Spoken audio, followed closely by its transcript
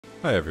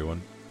Hi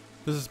everyone,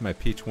 this is my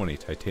P20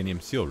 Titanium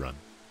Seal run.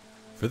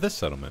 For this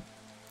settlement,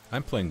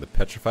 I'm playing the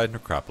Petrified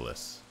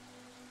Necropolis.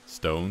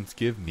 Stones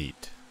give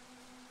meat.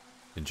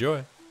 Enjoy!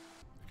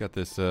 We've got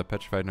this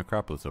Petrified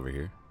Necropolis over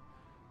here.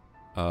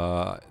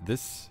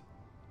 This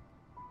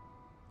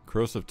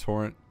corrosive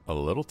torrent, a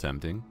little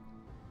tempting,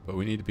 but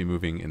we need to be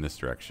moving in this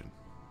direction.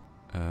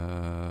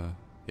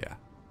 Yeah.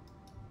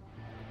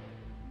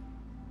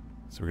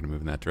 So we're going to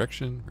move in that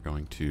direction. We're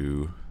going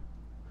to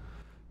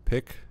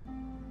pick...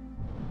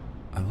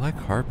 I like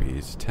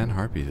harpies. 10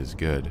 harpies is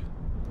good.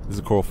 This is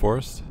a coral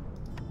forest?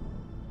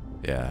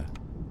 Yeah.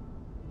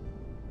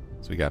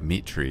 So we got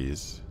meat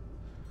trees.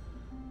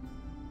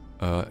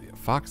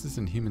 Foxes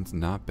and humans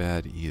not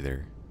bad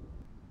either.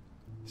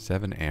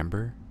 7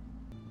 amber.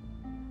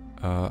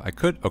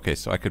 Okay,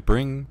 so I could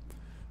bring...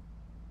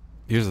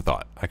 Here's a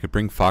thought. I could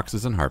bring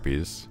foxes and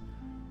harpies.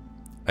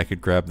 I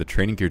could grab the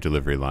training gear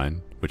delivery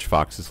line, which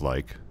foxes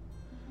like.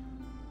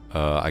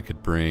 I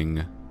could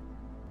bring...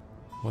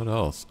 What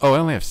else? Oh, I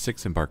only have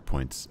 6 embark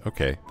points.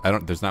 Okay.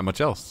 There's not much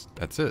else.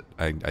 That's it.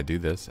 I do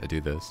this. I do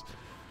this.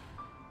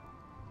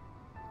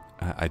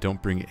 I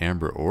don't bring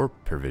amber or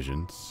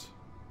provisions.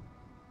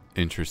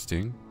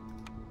 Interesting.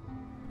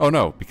 Oh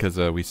no, because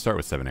we start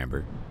with 7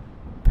 amber.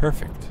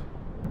 Perfect.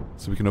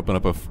 So we can open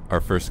up our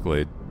first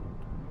glade.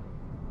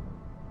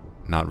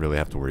 Not really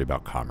have to worry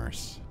about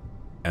commerce.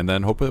 And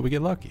then hope that we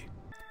get lucky.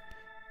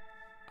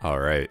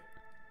 Alright.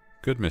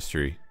 Good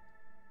mystery.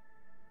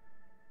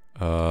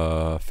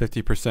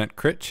 50%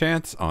 crit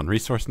chance on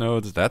resource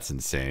nodes. That's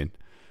insane.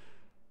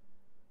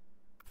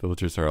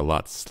 Villagers are a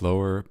lot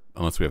slower.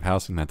 Unless we have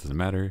housing, that doesn't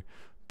matter.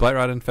 Blight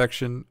rot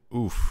infection.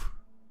 Oof.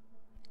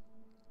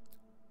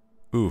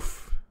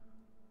 Oof.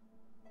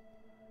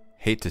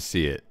 Hate to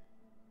see it.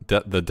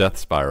 The death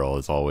spiral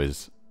is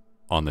always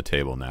on the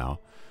table now.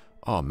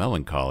 Oh,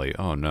 melancholy.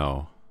 Oh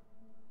no.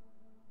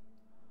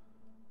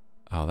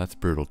 Oh, that's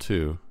brutal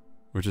too.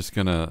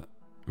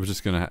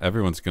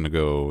 Everyone's gonna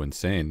go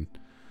insane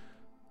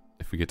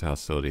if we get to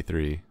hostility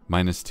 3.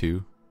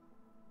 -2.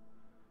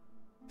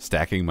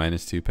 Stacking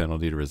 -2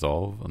 penalty to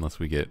resolve unless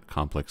we get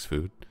complex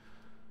food.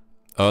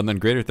 Oh, and then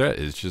greater threat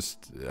is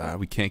just,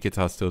 we can't get to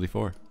hostility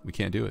 4. We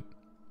can't do it.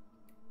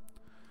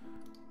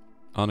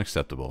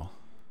 Unacceptable.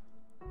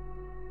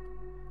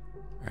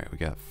 Alright, we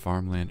got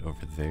farmland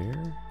over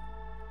there.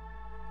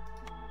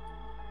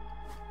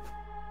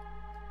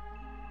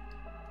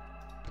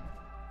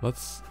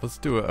 Let's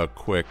do a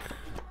quick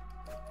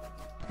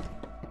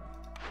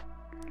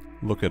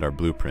look at our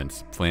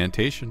blueprints.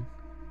 Plantation.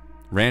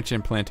 Ranch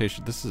and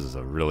plantation. This is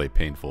a really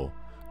painful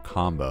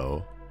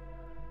combo.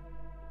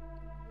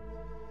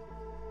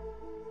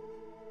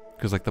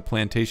 Because like the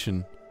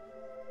plantation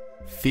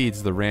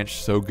feeds the ranch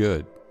so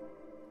good.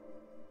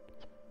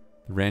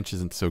 The ranch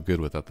isn't so good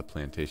without the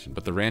plantation.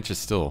 But the ranch is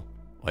still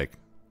like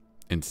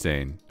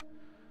insane.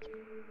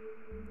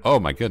 Oh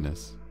my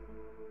goodness.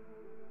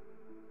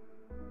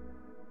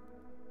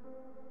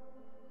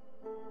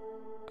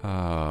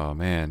 Oh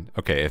man.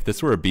 Okay, if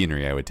this were a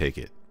beanery, I would take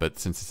it. But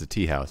since it's a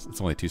tea house, it's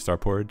only 2-star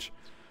porridge.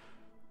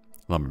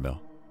 Lumber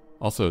mill.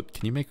 Also,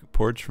 can you make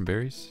porridge from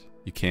berries?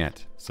 You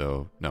can't.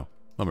 So, no.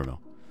 Lumber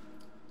mill.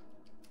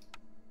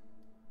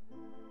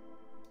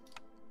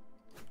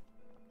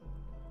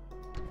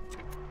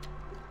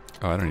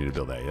 Oh, I don't need to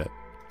build that yet.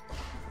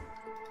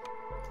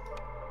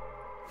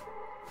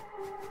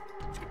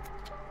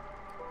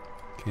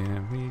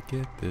 Can we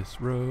get this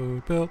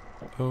road built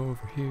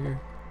over here?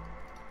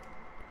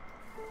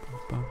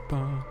 Bum,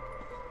 bum.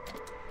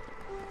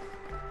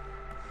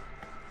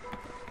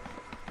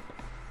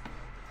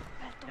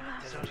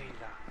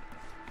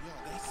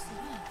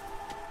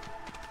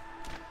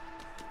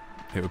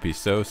 It would be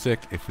so sick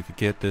if we could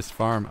get this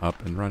farm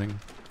up and running.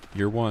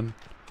 Year 1.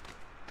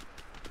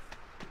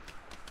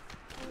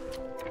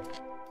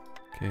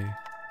 Okay,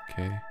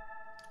 okay.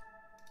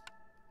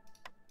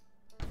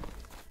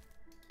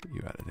 Get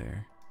you out of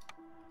there.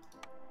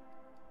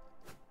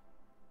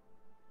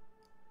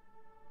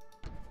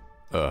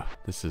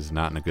 This is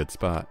not in a good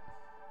spot.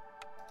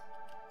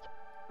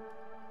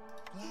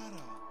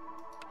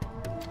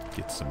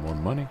 Get some more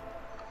money.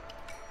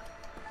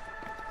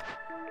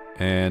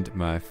 And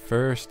my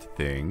first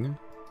thing...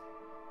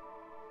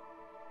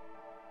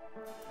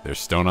 There's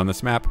stone on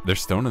this map.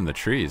 There's stone in the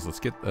trees. Let's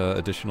get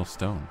additional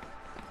stone.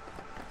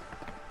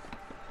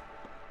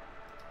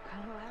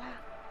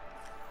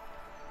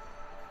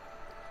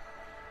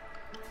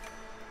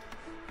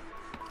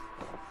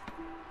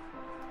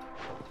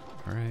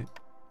 Alright.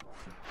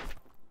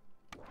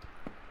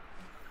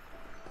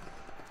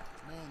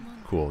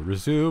 Cool.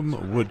 Resume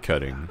wood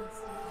cutting.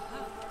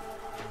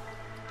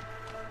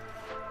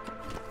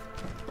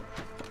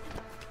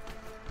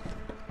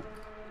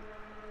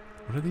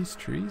 What are these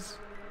trees?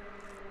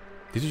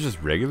 These are just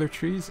regular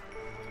trees?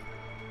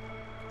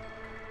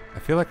 I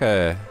feel like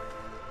I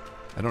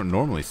don't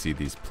normally see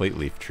these plate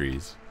leaf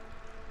trees.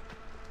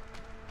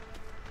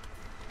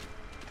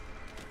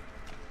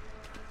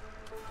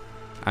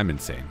 I'm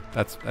insane.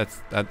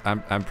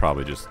 I'm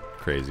probably just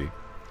crazy.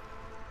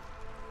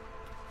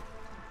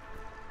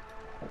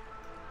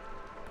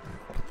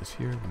 this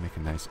here. We'll make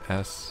a nice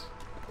S.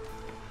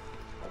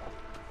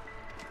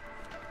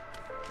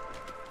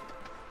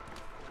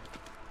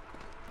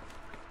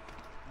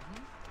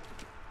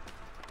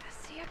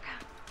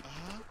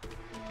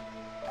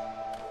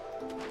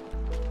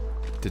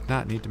 Did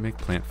not need to make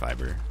plant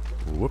fiber.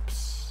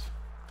 Whoops.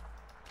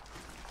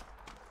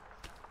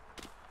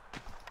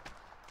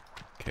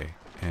 Okay,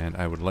 and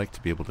I would like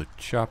to be able to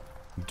chop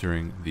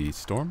during the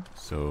storm,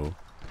 so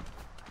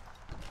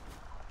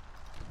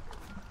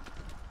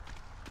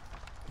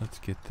let's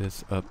get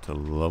this up to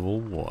level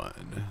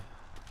 1.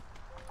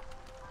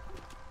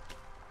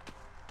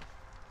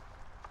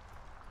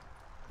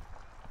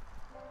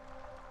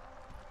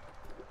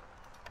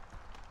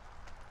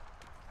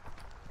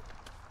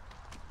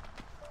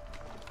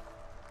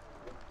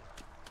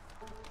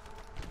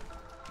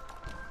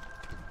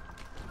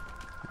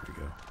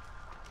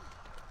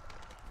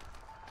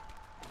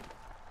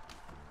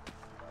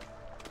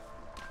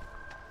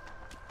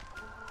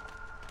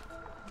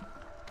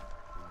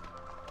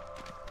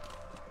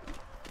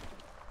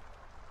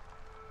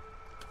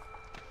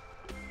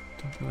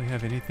 Don't really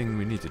have anything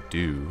we need to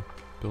do.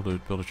 Build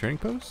a trading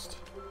post?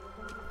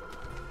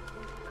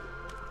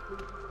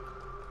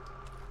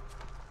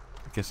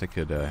 I guess I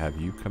could have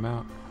you come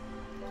out.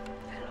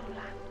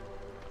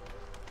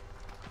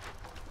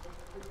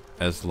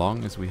 As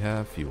long as we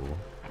have fuel.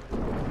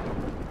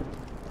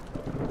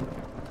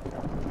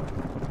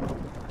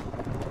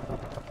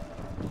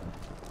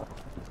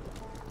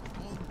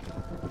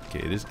 Okay,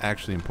 it is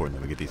actually important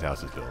that we get these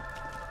houses built.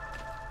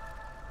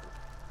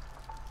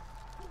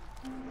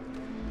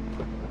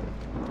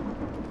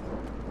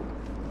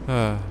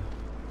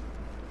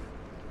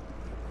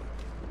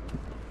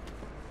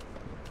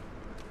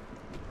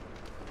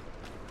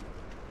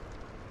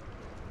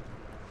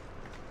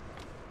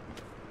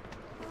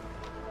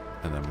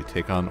 And then we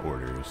take on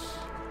orders.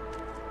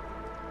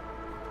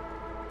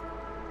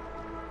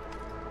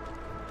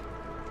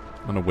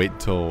 I'm gonna wait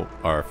until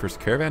our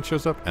first caravan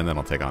shows up, and then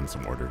I'll take on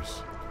some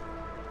orders.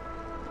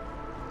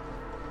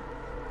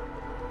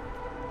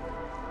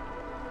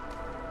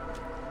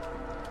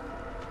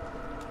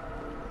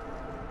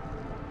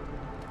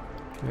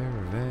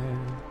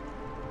 Caravan.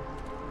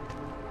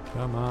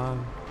 Come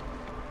on.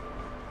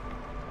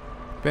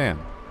 Bam.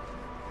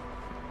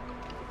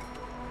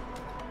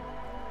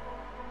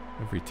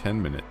 Every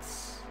 10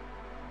 minutes.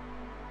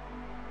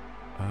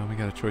 We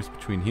got a choice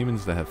between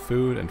humans that have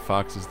food and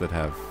foxes that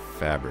have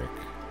fabric.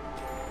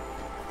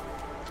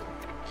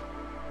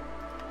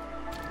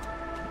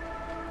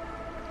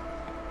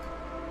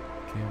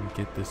 Can we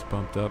get this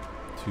bumped up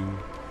to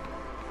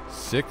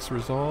 6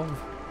 resolve?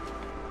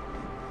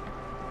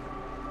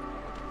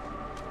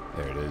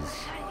 There it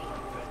is.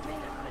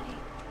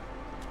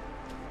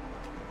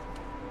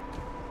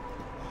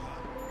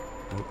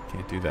 Oh,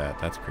 can't do that.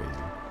 That's crazy.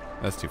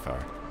 That's too far.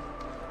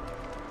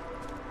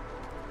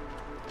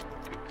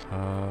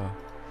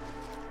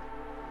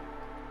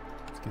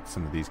 Let's get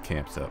some of these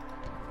camps up.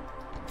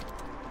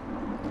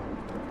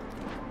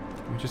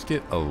 Can we just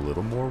get a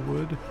little more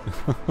wood?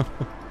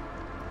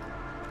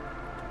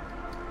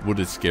 Wood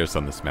is scarce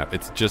on this map.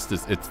 It's just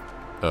this. It's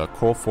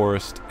coral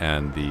forest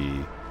and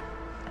the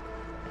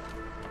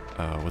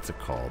what's it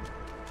called?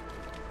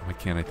 Why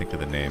can't I think of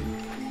the name?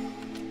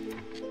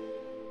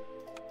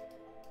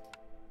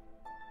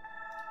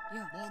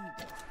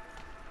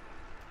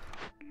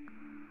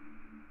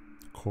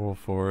 Coral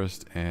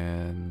forest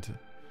and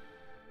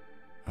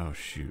oh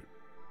shoot,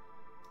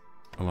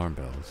 alarm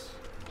bells.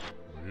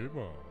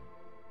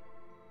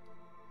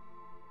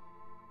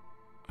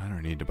 I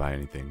don't need to buy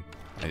anything.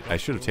 I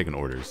should have taken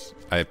orders.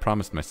 I had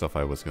promised myself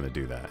I was going to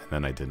do that, and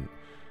then I didn't.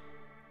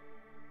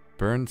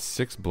 Burn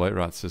 6 blight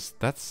rot cysts.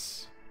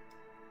 That's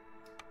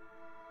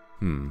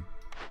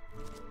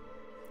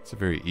it's a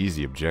very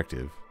easy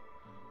objective.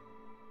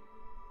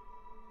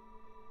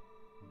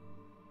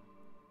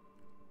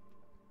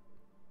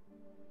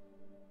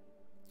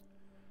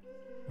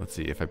 Let's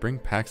see, if I bring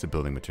packs of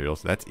building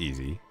materials, that's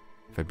easy.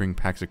 If I bring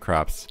packs of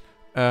crops,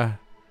 if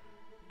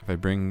I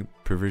bring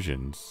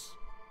provisions,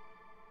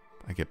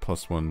 I get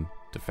 +1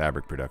 to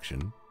fabric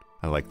production.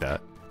 I like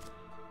that.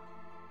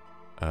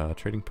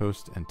 Trading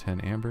post and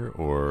 10 amber,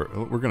 or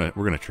we're gonna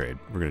trade.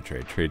 We're gonna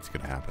trade. Trade's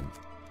gonna happen.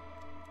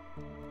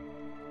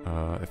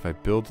 If I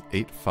build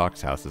 8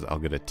 fox houses, I'll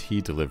get a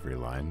tea delivery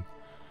line.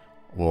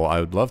 Well, I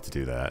would love to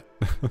do that.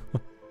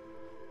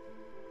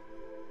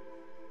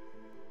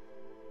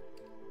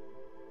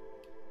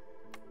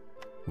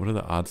 What are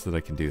the odds that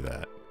I can do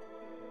that?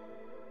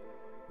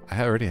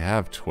 I already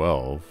have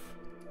 12.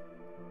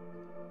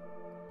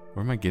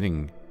 Where am I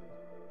getting?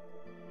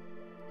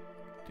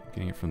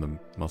 Getting it from the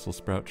mussel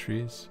sprout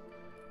trees?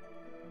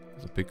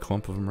 There's a big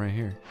clump of them right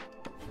here.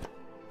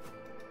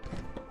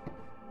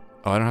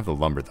 Oh, I don't have the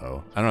lumber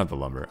though. I don't have the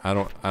lumber. I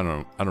don't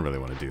really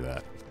want to do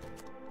that.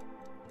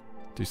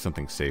 Do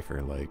something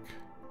safer, like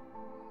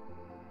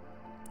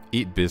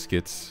eat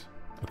biscuits,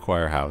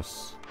 acquire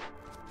house.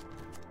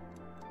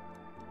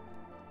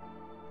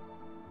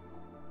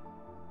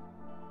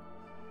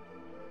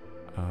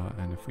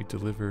 And if we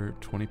deliver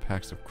 20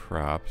 packs of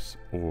crops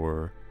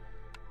or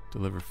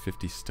Deliver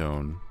 50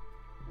 stone.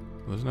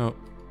 There's not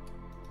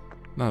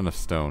enough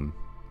stone.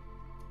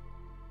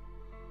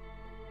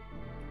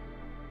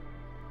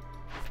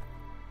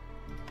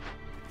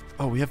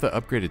 Oh, we have the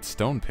upgraded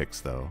stone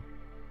picks though.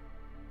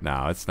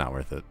 No, it's not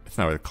worth it. It's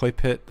not worth it. Clay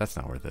pit, that's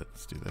not worth it.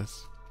 Let's do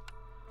this.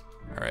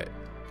 Alright.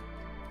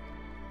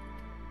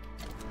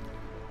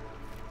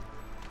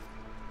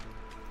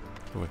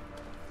 Go away.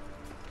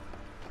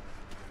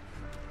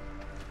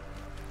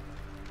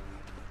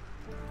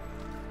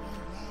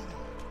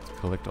 Let's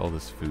collect all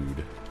this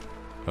food.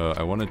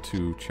 I wanted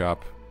to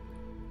chop...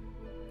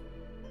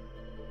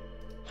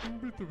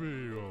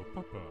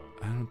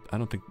 I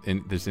don't think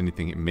there's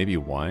anything... Maybe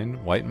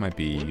wine? White might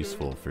be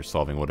useful for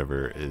solving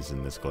whatever is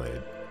in this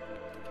glade.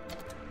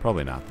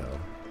 Probably not, though.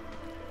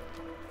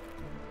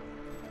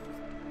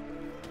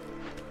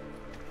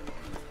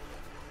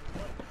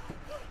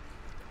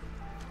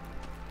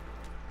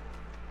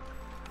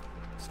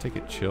 Let's take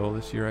it chill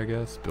this year, I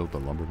guess. Build the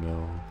lumber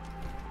mill.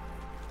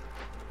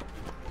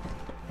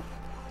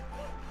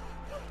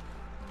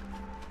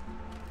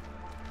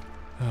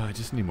 Oh, I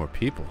just need more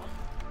people.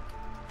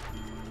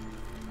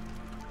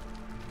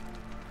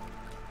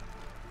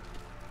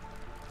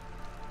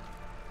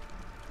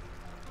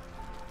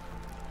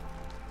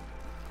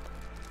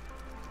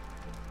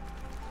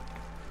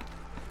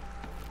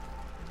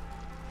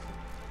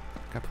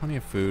 Got plenty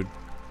of food,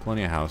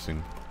 plenty of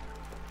housing.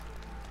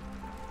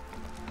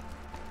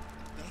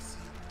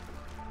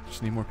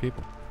 Just need more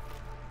people.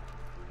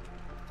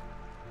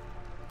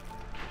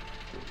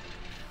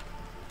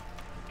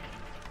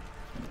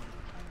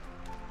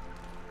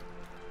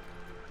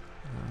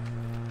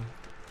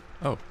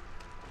 Oh.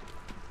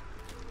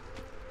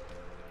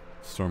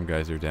 Storm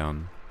geyser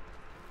down.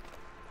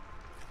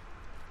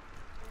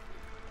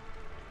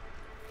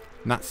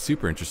 Not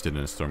super interested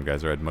in a storm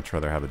geyser. I'd much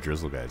rather have a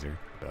drizzle geyser,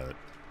 but...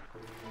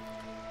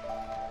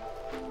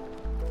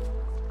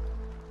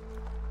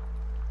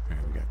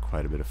 Alright, we got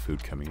quite a bit of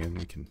food coming in.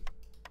 We can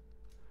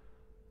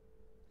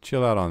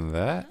chill out on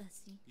that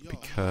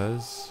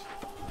because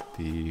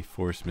the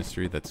forest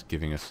mystery that's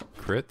giving us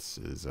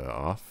crits is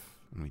off.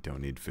 And we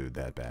don't need food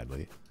that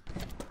badly.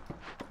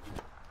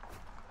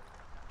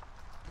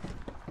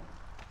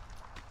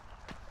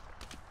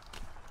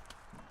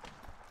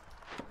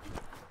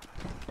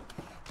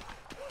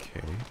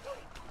 Okay.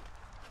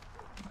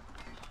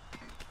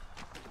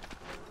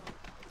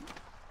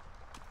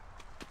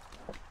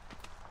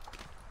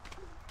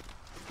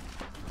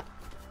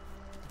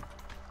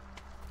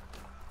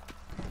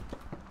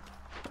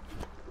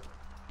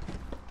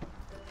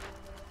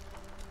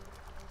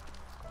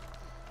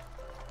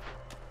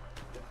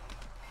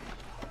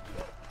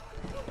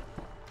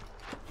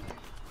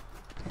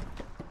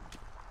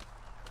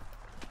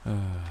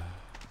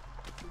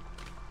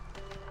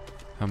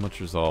 How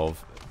much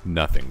resolve?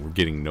 Nothing. We're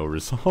getting no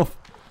resolve.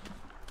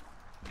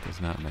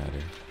 Does not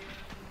matter.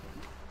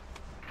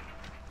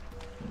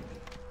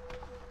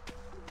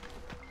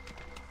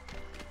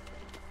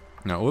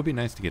 Now, it would be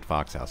nice to get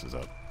fox houses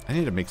up. I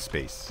need to make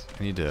space.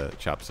 I need to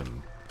chop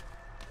some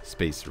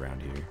space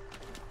around here.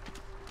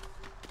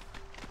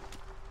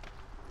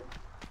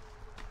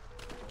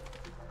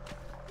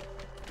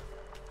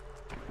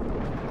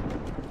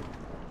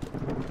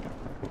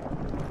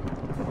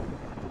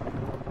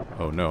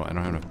 Oh no, I don't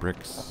have enough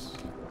bricks.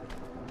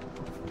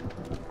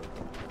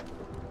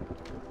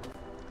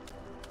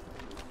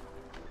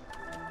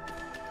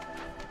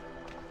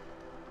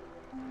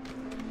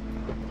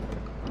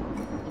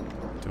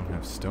 Don't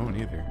have stone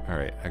either.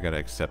 Alright, I gotta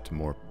accept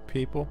more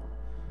people.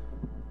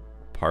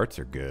 Parts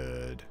are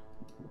good.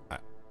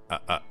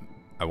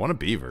 I want a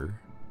beaver,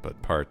 but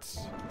parts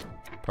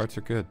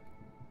are good.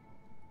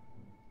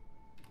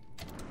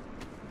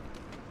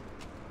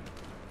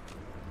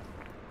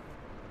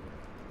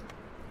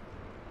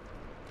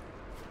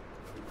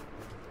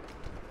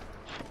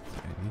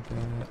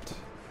 That.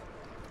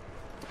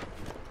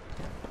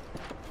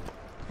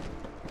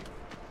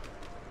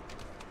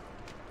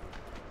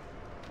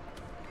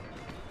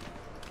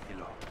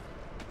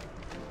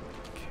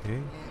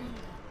 Okay.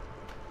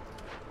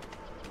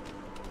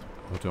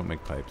 Oh, don't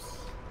make pipes.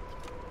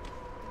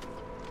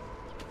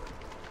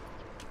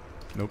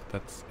 Nope,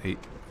 that's 8.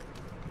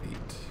 8.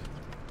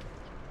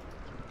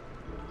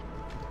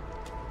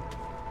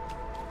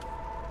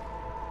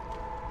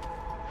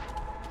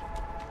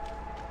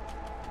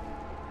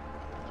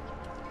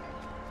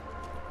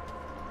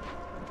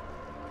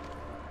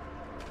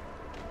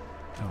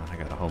 Oh, and I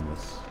got a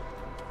homeless.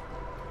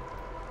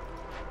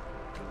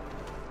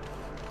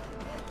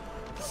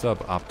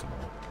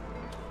 Suboptimal.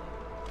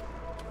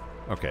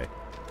 Okay.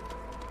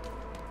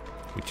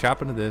 We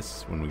chop into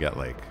this when we got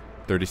like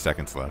 30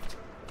 seconds left.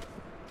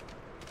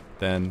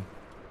 Then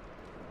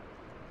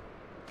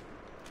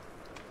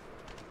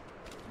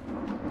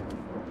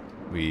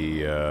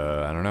we,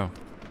 I don't know.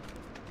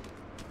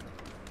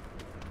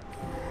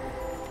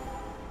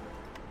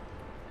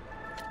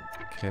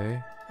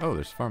 Okay. Oh,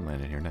 there's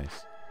farmland in here.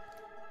 Nice.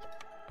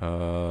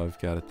 I've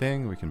got a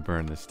thing. We can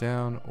burn this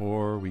down,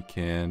 or we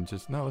can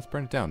just... No, let's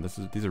burn it down.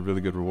 These are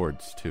really good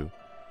rewards, too.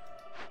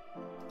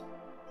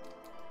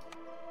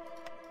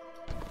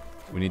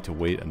 we need to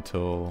wait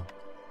until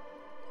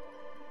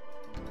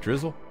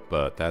drizzle,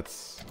 but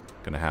that's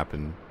gonna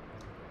happen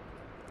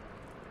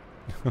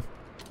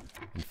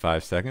in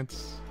 5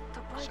 seconds.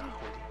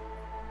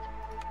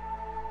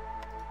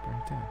 Burn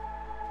it down.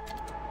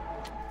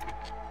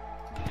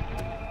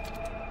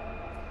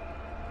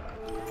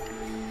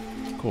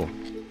 Cool.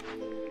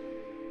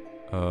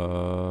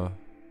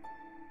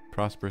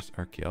 Prosperous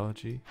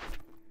archaeology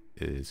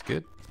is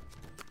good.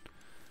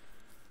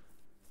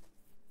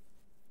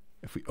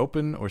 If we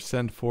open or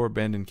send 4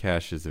 abandoned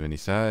caches of any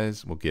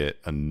size, we'll get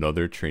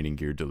another training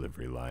gear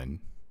delivery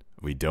line.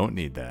 We don't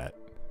need that.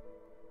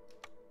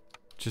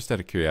 Just out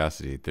of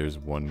curiosity, there's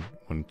one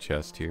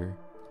chest here.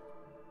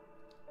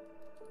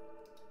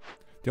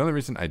 The only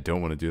reason I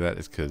don't want to do that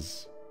is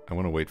because I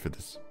want to wait for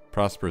this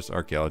prosperous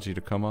archaeology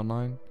to come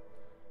online.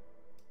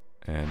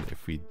 And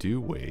if we do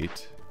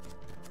wait,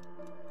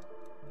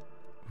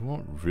 we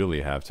won't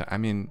really have time. I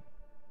mean,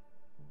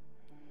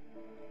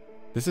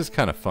 this is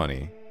kind of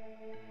funny.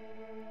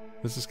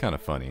 This is kind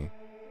of funny.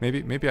 Maybe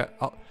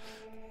I'm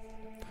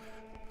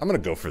gonna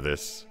go for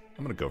this.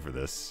 I'm gonna go for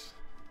this.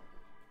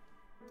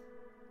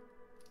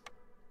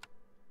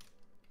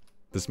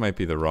 This might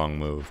be the wrong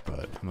move,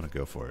 but I'm gonna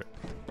go for it.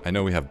 I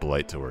know we have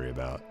blight to worry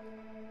about,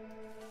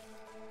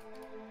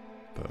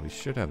 but we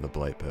should have the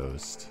blight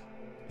post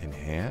in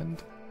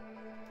hand?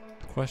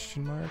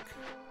 Question mark?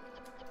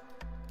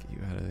 Get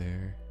you out of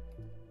there.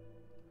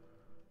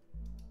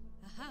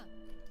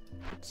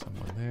 Put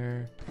someone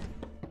there.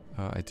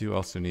 I do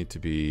also need to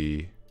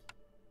be...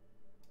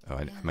 Oh,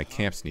 my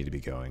camps need to be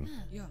going.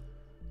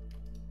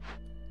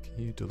 Can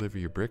you deliver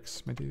your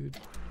bricks, my dude?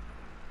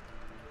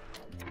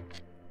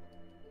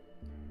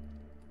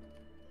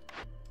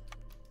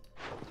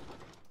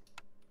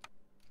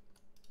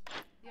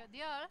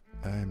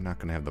 I'm not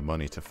gonna have the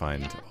money to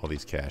find all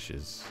these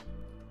caches.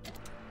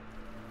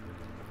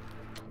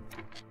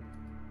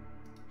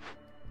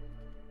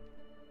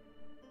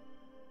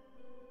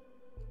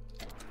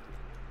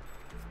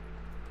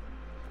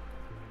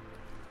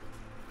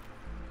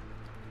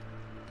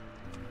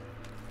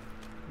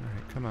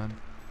 Come on.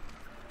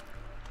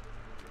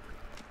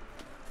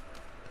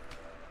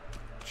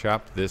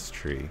 Chop this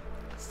tree.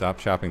 Stop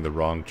chopping the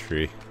wrong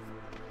tree.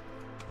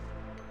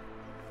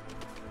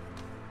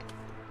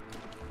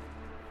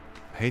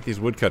 I hate these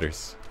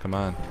woodcutters. Come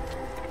on.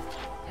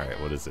 Alright,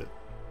 what is it?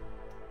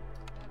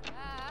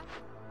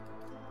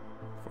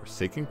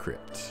 Forsaken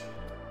Crypt.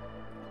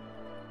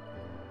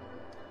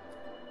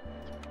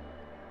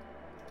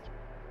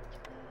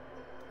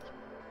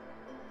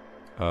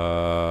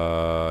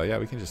 Yeah,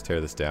 we can just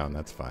tear this down.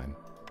 That's fine.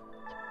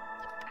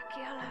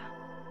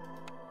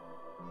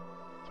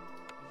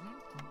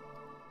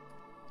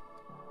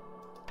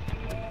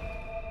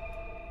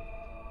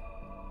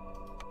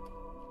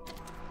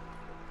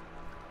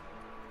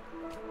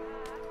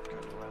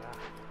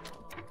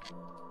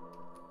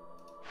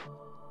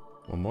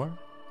 One more?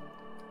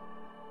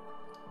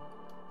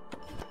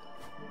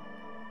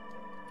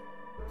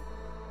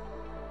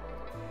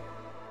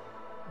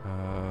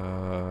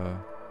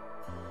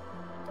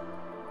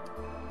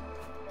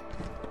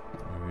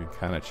 We're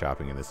kind of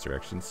chopping in this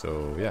direction,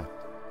 so yeah.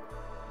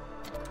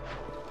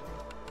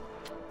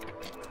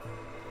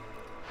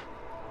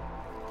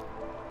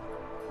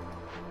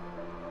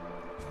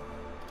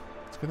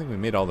 It's a good thing we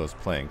made all those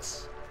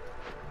planks.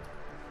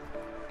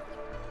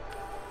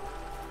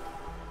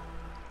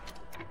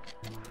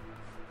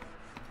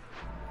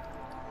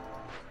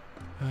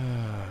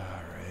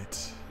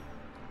 Alright.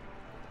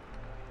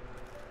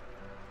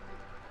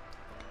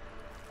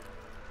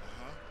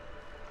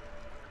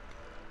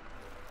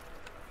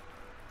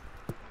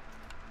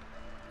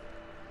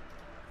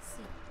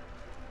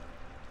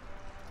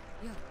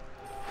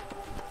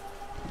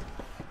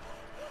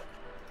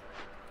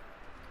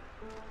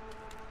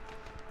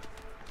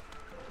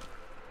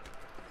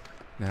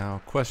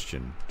 Now,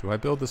 question. Do I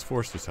build this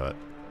forester's hut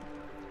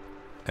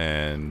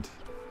and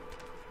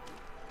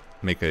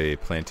make a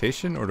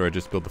plantation, or do I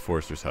just build the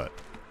forester's hut?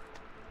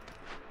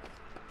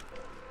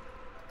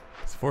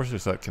 This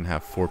forester's hut can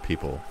have 4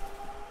 people.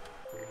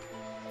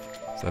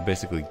 So that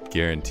basically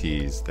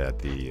guarantees that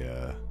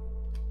the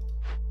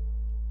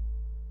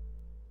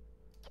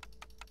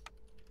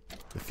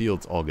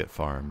fields all get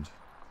farmed.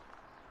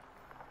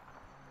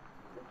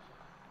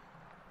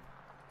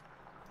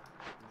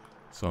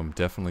 So I'm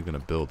definitely going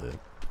to build it.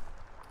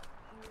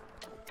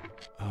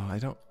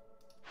 Oh,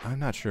 I'm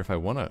not sure if I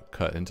want to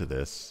cut into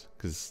this,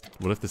 because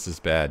what if this is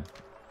bad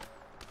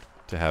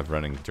to have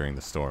running during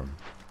the storm?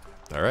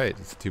 Alright,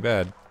 it's too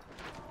bad.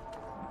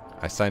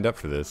 I signed up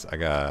for this. I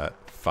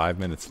got 5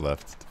 minutes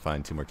left to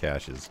find 2 more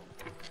caches.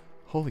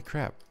 Holy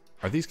crap.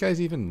 Are these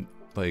guys even,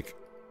 like,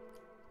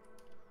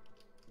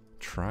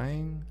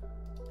 trying?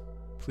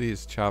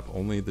 Please chop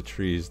only the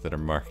trees that are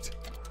marked.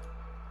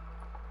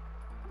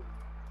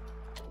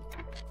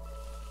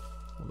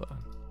 Hold on.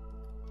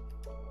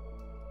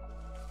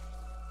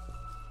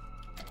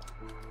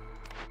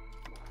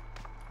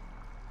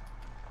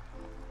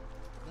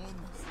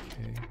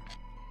 Okay.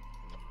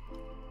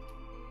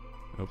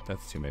 Nope,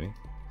 that's too many.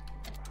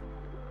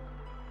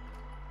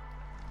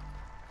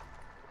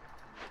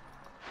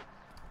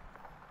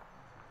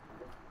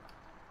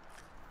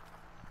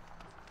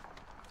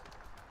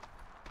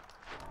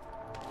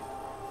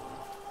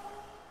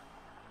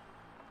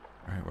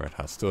 We're at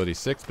hostility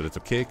 6, but it's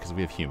okay because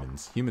we have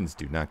humans. Humans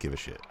do not give a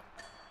shit.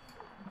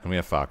 And we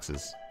have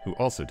foxes, who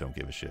also don't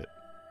give a shit.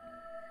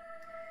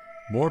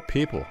 More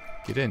people.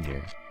 Get in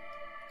here.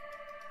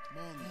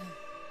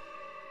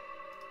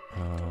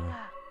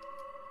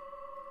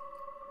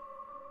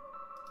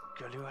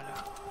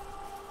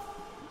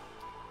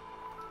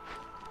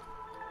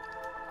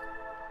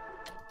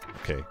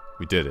 Okay,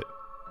 we did it.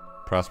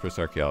 Prosperous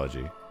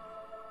archaeology.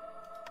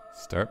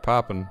 Start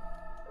popping.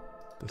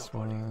 This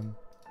one.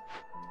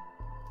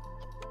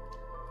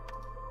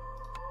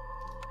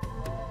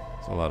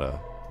 There's a lot of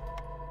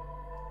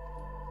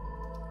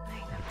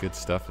good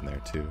stuff in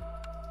there too.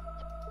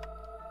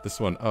 This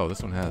one, oh,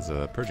 this one has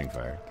a purging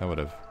fire. That would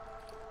have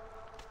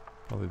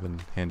probably been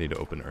handy to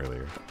open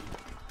earlier.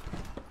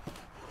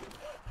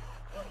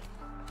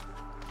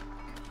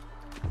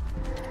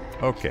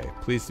 Okay,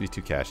 please be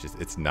 2 caches.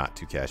 It's not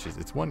 2 caches,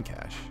 it's 1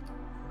 cache.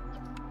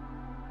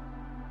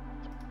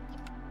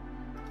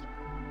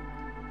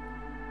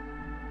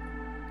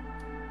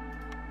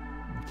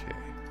 Okay.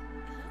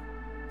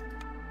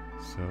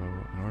 So,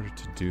 in order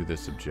to do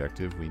this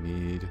objective, we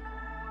need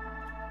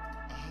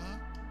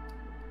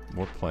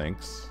more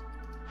planks.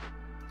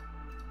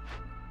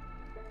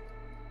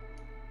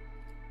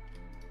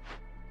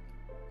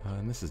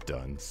 And this is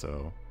done,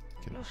 so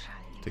I can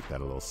take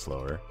that a little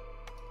slower.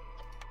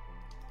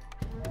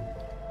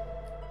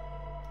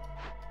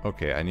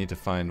 Okay, I need to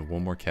find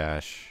 1 more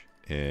cache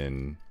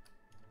in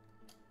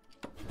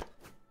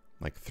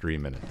like 3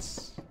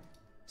 minutes.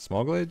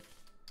 Small glade?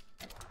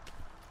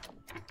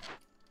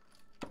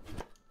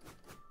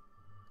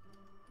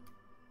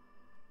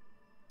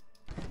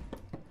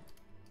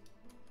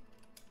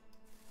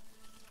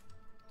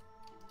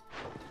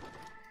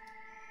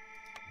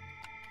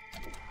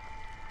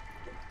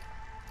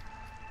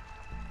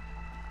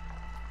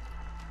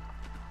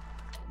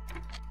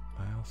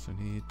 I also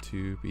need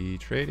to be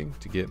trading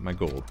to get my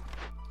gold.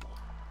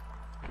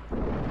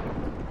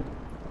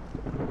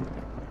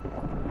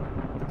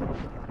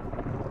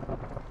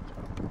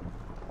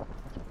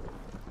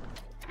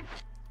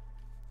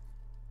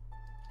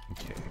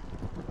 Okay.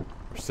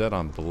 We're set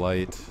on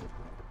blight.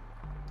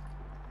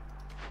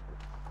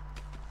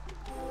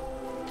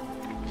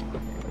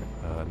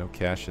 No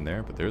cash in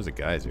there, but there's a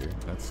geyser.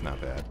 That's not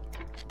bad.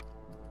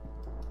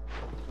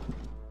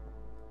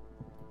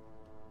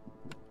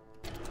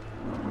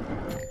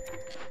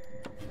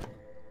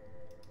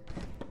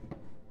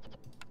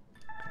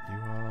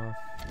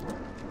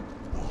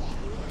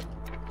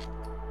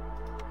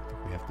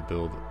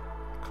 Build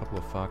a couple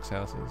of fox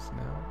houses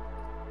now.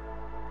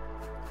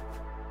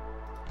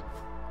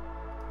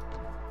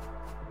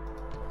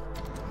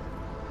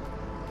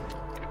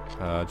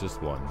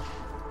 Just 1.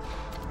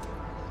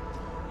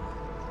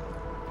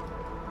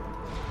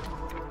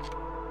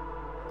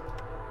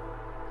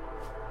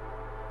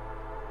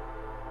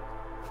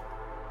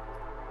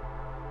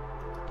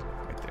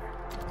 Right there.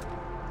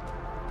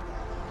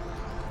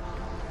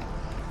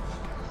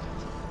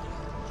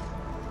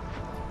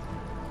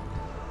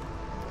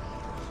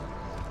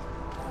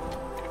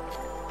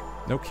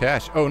 No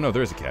cache. Oh, no,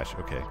 there is a cache.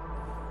 Okay.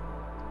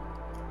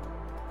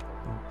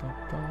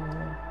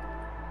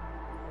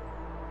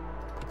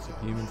 Put some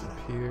humans up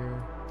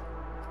here.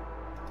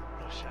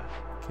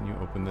 Can you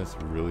open this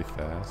really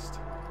fast?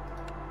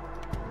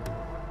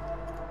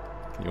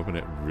 Can you open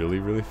it really,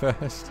 really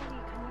fast?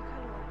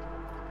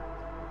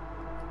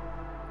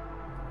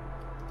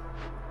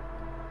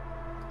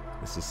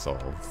 This is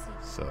solved,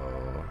 so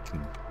I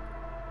can...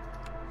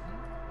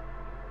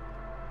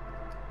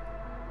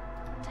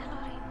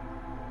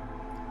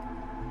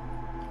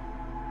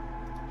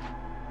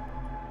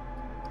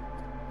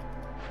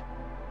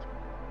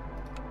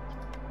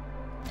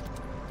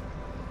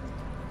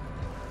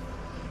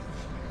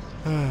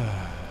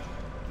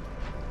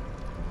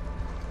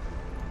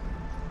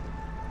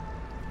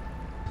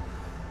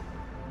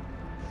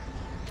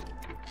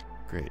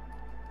 Great.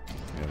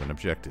 We have an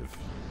objective.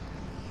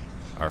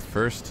 Our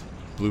first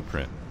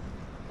blueprint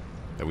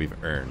that we've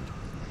earned.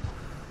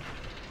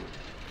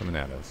 Coming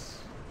at us.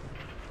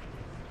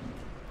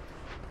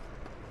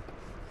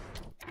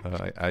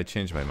 I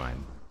changed my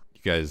mind.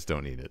 You guys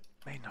don't need it.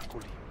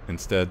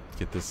 Instead,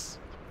 get this...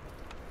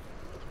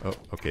 Oh,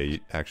 okay.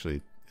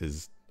 Actually,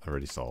 is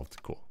already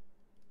solved. Cool.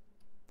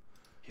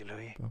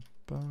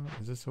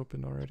 Is this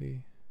open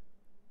already?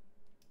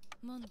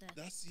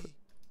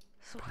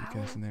 Put you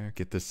guys in there.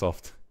 Get this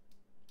solved.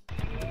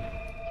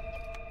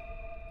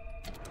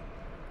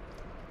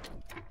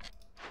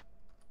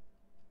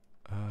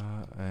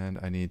 And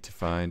I need to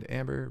find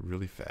Amber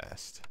really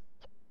fast.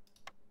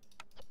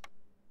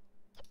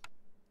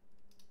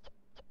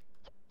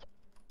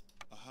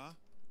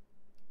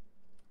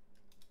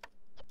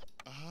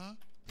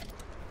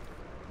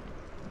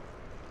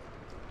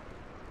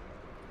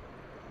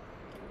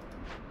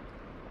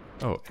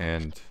 Oh,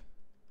 and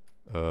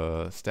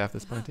staff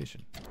this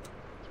plantation.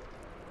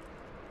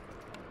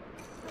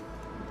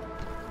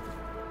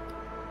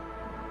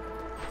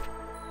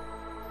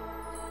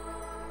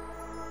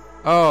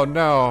 Oh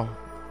no!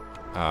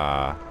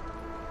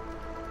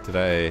 Did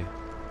I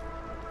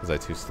Was I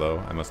too slow?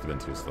 I must have been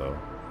too slow.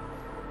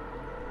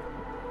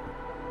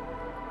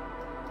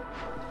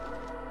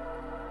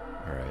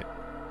 Alright.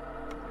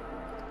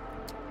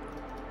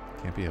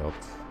 Can't be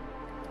helped.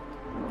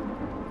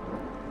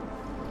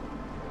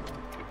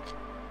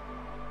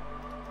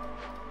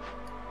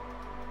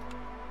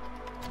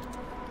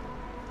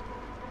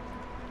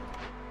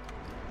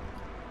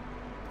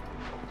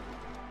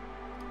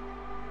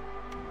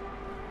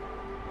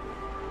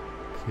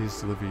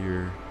 Please deliver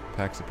your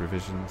packs of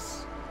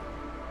provisions.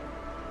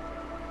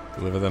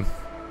 Deliver them.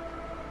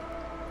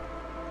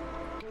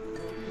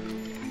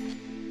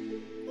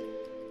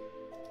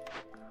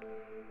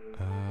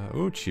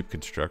 Oh, cheap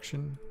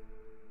construction.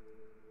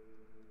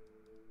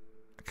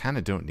 I kind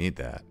of don't need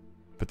that,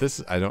 but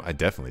this I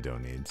definitely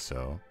don't need.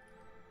 So.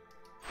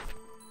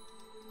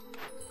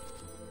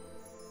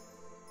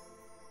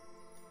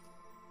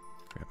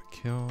 Grab a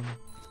kiln.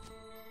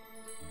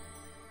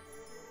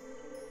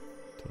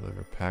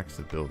 Deliver packs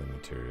of building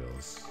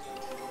materials.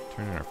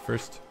 Turn in our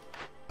first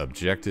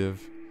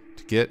objective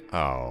to get...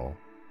 Oh.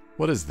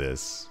 What is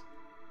this?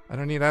 I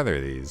don't need either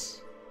of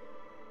these.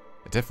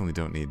 I definitely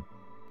don't need...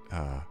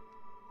 I'm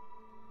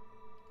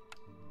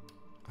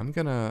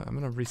gonna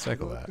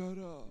recycle that.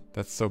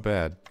 That's so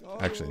bad.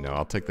 Actually, no,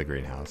 I'll take the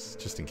greenhouse,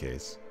 just in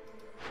case.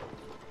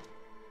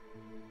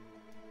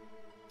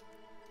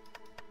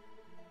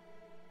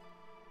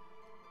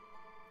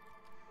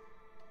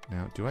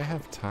 Now, do I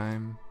have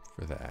time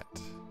for that?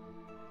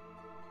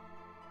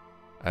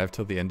 I have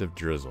till the end of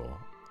drizzle,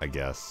 I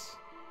guess.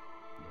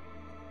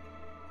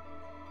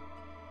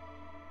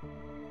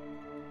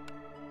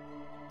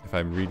 If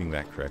I'm reading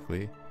that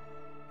correctly.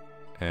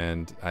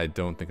 And I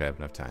don't think I have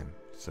enough time.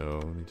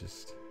 So let me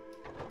just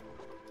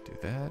do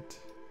that.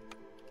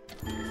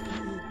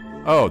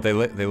 Oh, they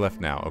left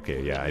now.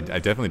 Okay, yeah, I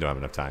definitely don't have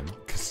enough time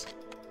because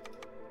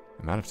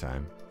I'm out of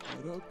time.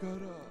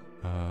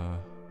 Do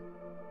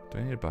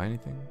I need to buy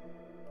anything?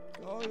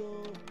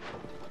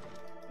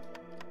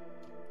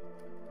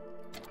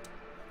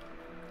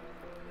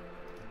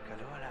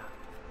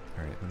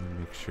 Alright, let me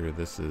make sure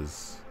this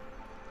is...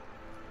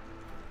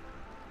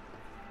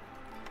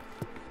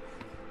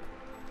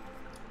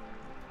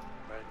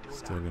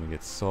 Still gonna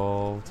get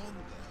solved.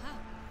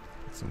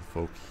 Get some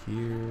folk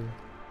here.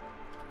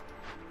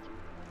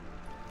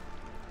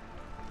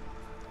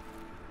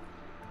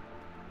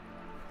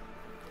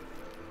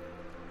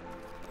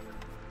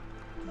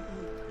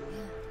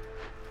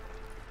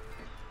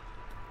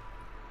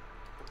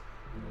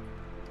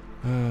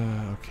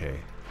 Okay.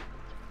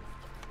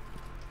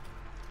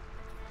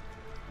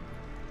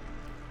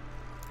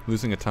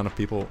 Losing a ton of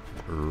people,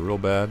 real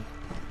bad.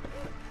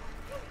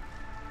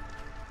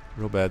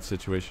 Real bad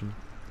situation.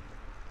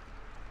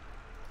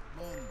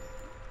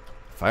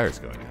 Fire's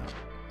going out.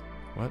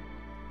 What?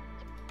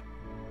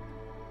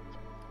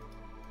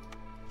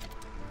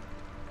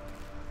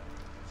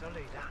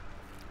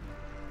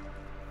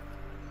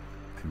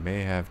 I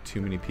may have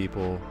too many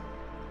people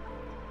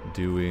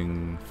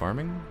doing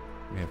farming.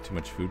 May have too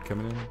much food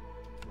coming in.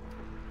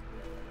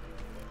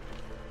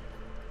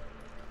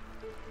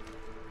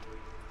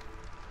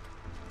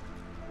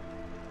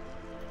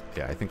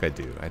 Yeah, I think I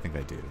do. I think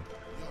I do.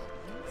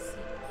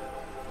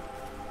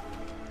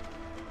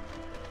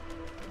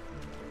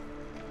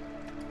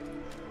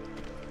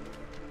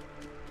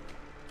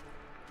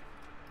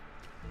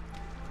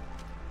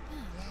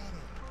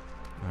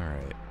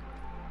 Alright.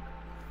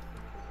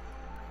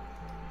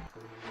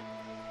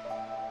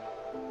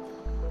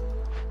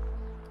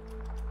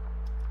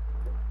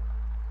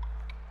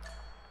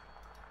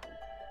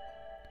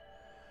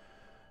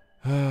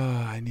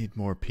 I need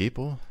more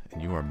people,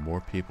 and you are more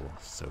people,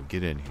 so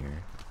get in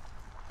here.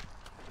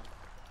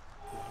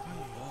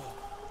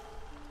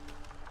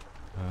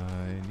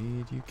 I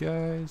need you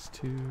guys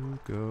to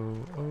go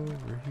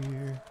over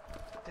here.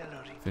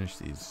 Finish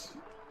these.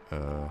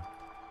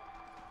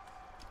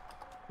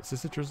 Is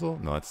this a drizzle?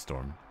 No, it's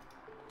storm.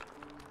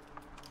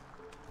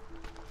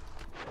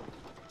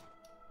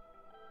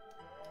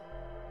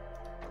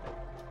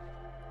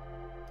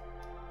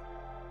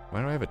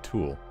 Why don't I have a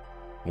tool?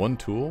 One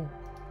tool?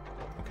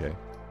 Okay.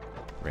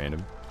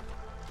 Random.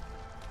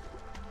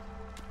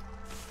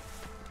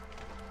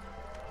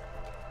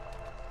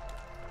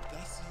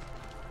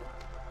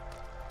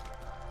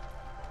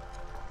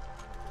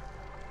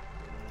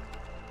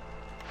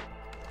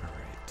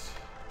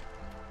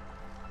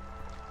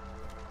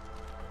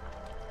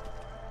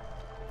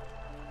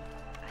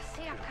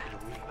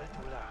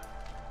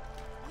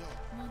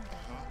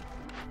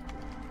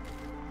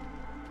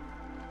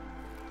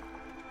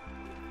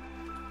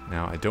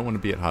 Now, I don't want to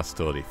be at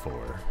hostility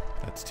 4.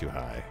 That's too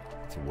high.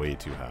 It's way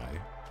too high.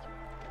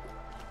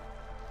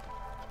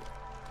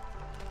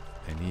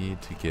 I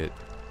need to get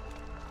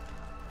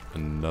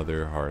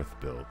another hearth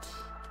built.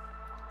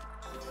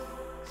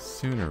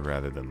 Sooner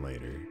rather than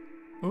later.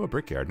 Oh, a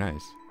brickyard.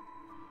 Nice.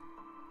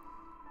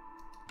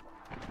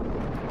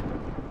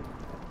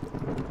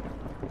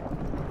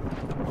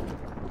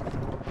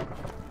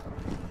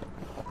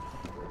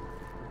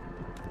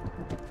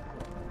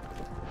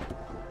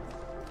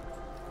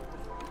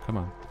 Come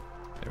on.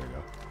 There we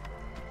go.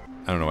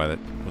 I don't know why that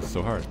was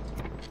so hard.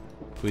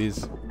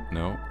 Please?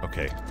 No?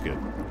 Okay, good.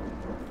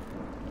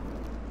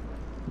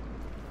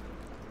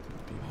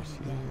 Beaver's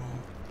here.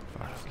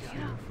 Fox is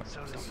here.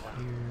 Fox is here.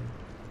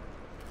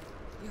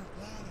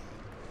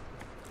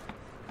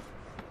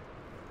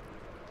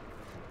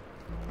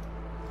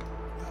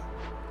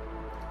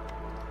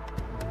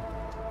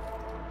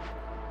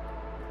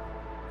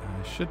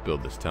 I should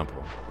build this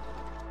temple.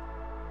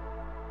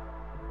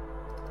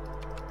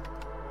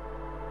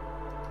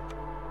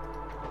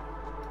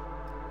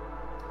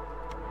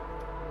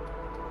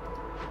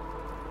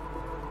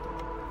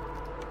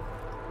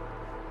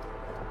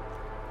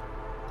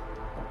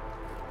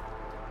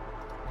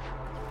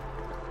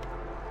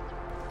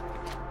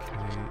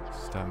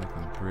 Stop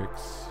making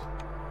bricks.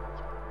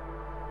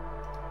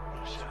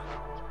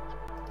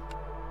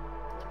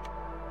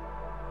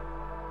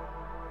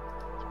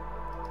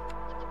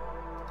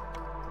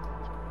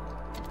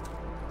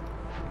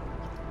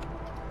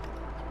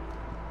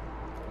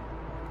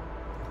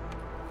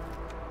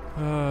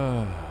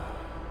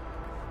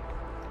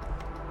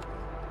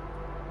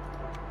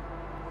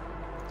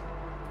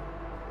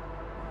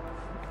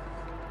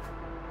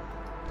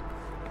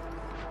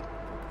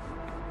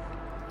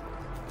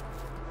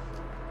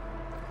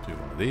 Do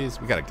one of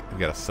these. We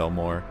gotta sell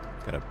more.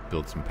 Gotta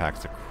build some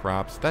packs of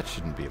crops. That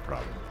shouldn't be a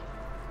problem.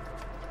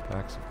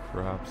 Packs of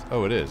crops.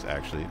 Oh, it is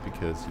actually,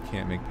 because you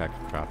can't make packs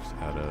of crops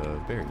out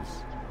of berries.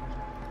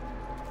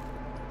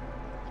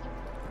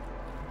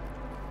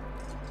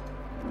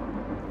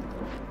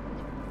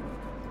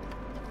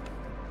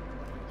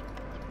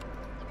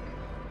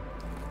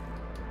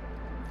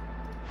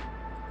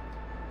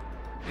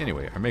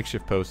 Anyway, our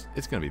makeshift post,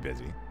 it's gonna be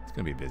busy. It's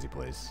gonna be a busy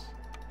place.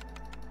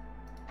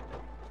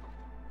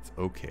 It's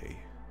okay.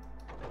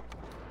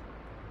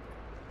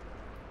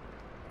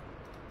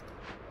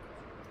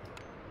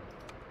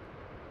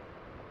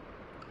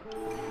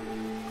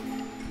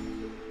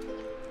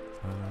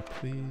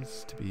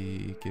 Please to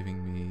be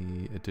giving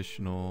me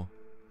additional...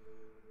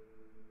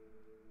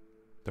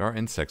 There are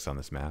insects on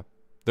this map.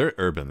 There are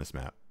herbs on this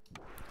map.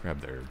 Grab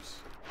the herbs.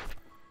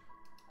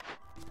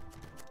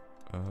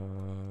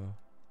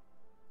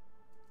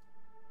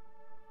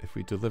 If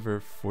we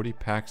deliver 40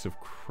 packs of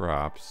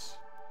crops,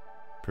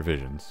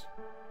 provisions,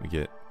 we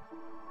get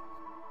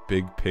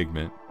big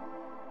pigment,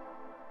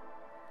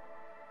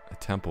 a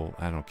temple.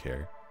 I don't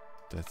care.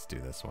 Let's do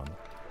this one.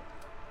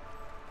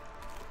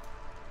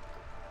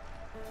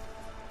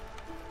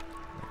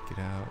 Right, get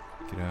out,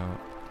 get out.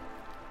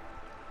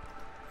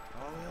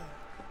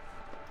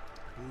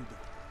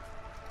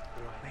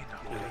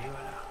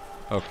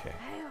 Okay.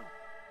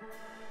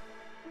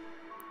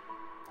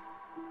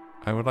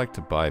 I would like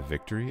to buy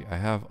victory. I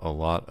have a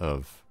lot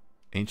of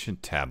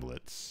ancient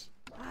tablets.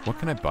 What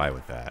can I buy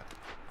with that?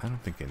 I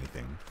don't think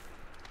anything.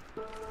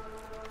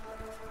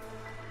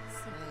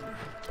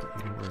 Put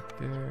you to work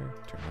there.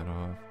 Turn that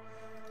off.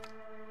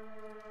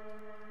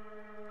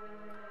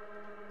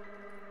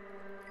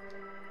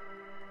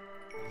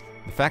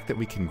 The fact that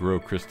we can grow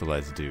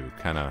crystallized dew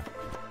kind of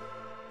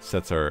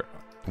sets our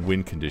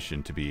win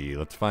condition to be,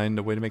 let's find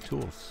a way to make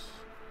tools.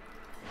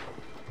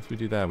 Once we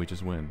do that, we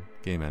just win.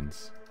 Game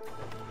ends.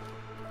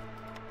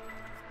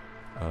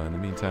 In the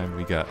meantime,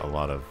 we got a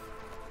lot of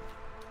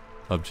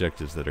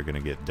objectives that are going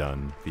to get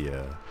done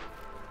via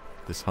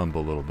this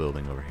humble little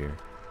building over here.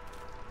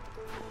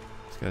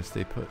 Just gotta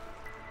stay put.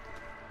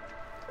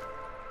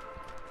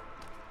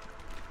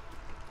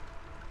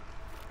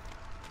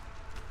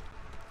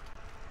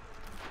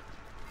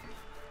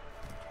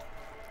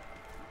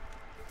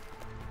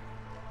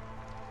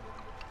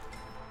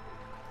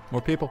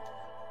 More people.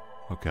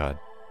 Oh god.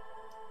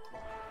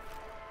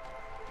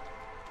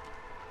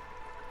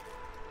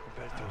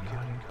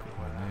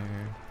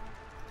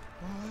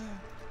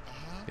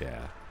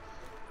 Yeah.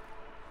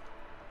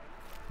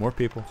 More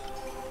people.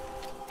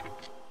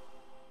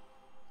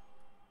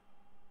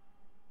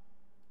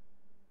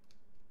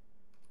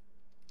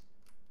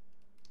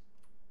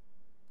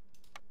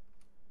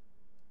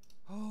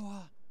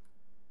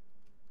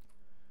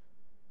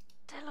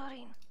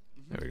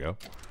 There we go.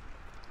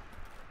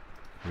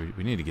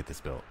 We need to get this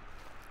built.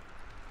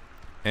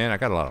 And I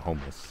got a lot of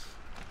homeless.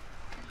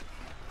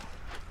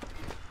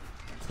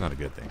 It's not a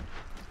good thing.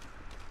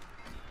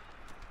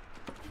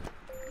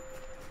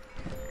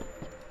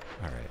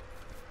 Alright.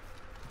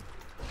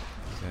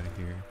 Get out of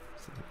here.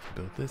 So let's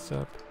build this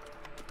up.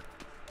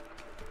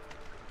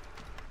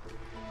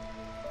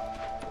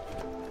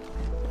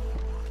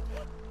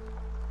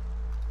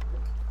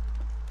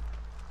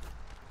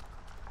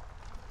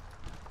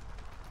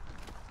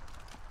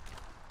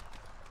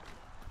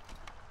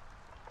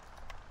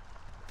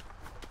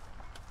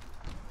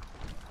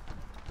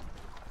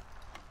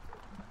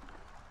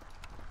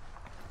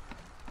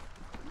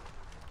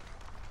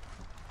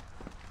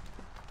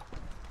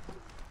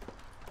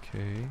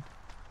 Okay.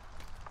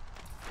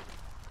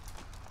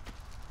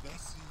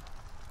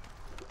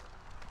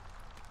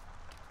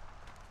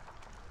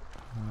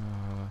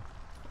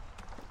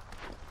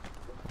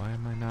 Why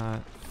am I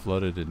not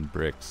flooded in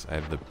bricks? I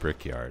have the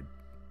brickyard.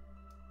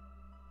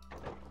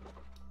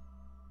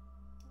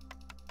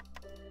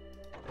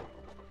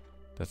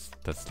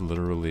 That's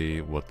literally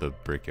what the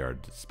brickyard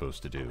is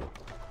supposed to do.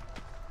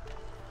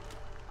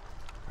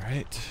 All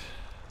right.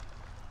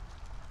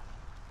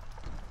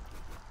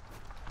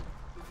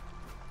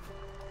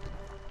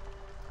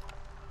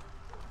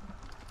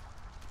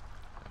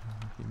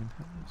 Human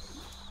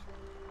house.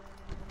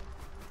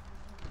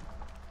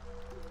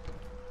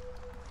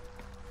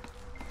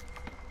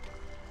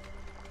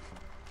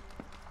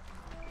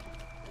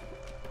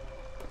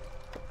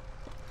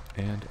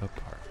 And a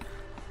park.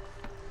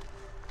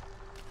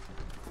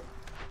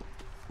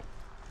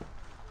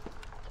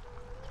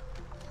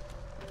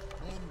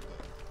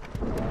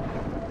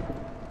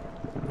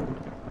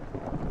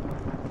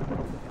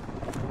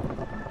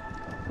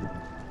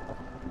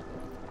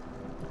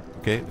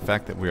 Okay, the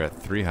fact that we're at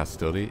 3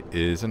 hostility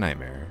is a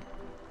nightmare.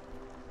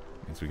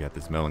 Means we got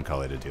this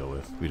melancholy to deal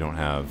with. We don't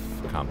have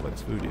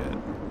complex food yet.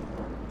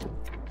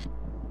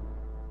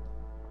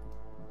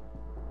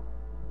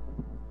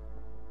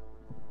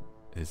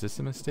 Is this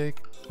a mistake?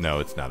 No,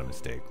 it's not a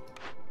mistake.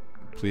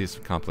 Please,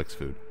 complex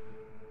food.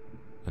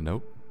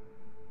 Nope.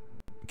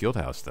 Guild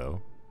house,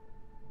 though.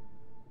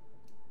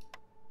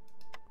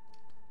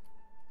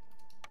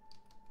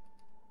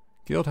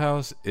 Guild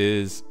house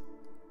is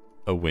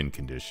a win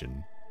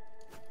condition.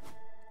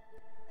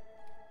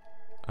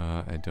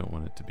 I don't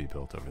want it to be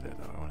built over there,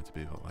 though. I want it to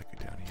be built like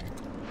down here.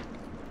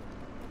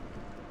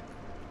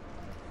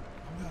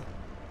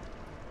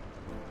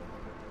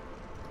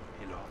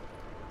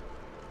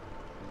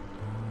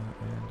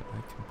 And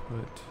I can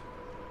put...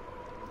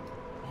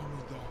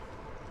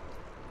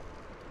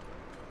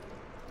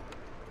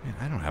 Man,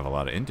 I don't have a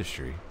lot of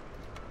industry.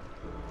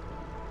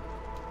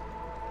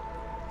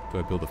 Do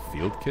I build a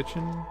field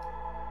kitchen?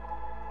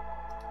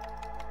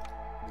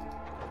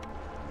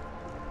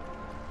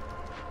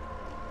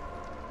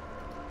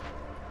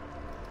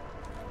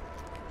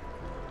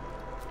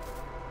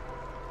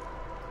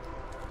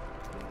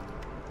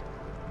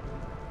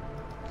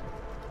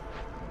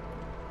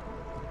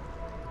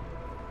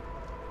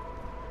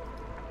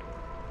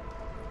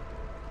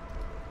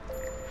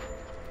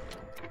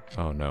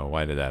 Oh no,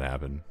 why did that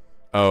happen?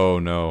 Oh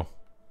no.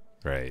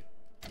 Right.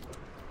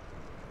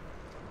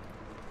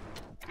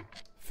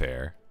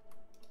 Fair.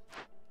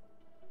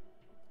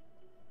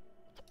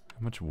 How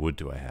much wood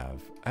do I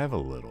have? I have a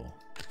little.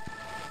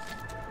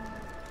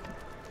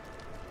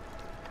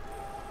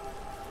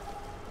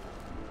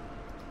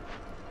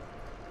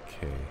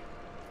 Okay.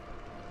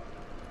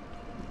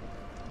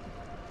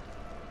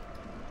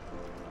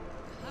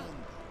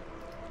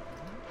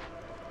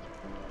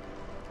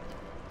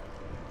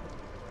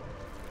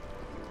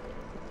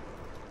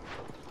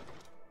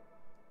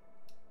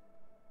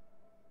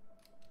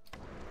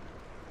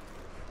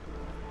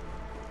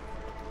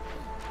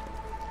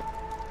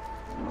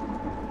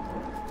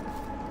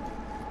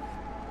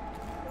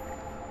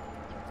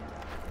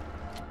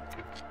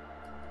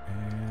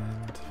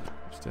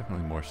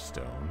 Definitely more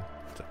stone.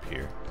 It's up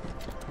here.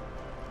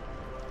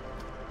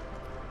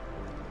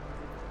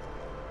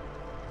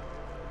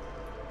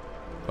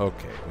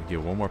 Okay, we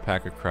get one more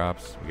pack of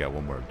crops. We got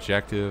one more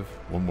objective.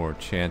 One more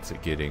chance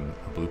at getting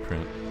a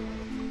blueprint.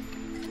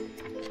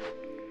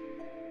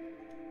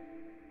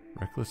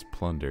 Reckless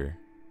plunder.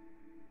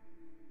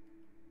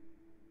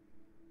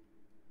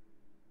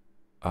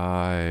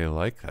 I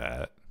like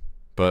that.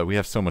 But we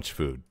have so much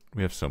food.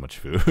 We have so much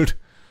food.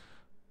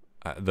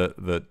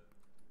 The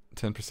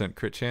 10%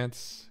 crit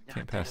chance?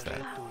 Can't pass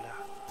that.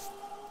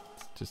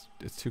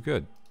 It's too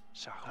good.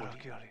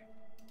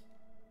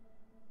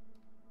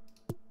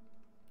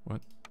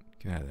 What?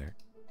 Get out of there.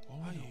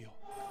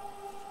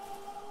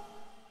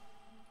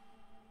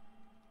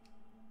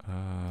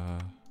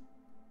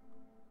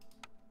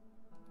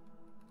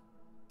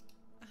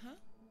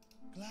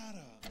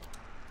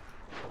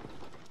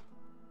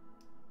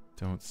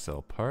 Don't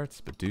sell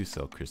parts, but do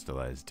sell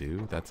crystallized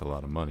dew. That's a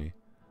lot of money.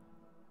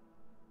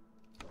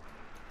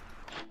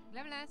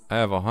 I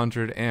have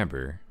 100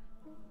 amber.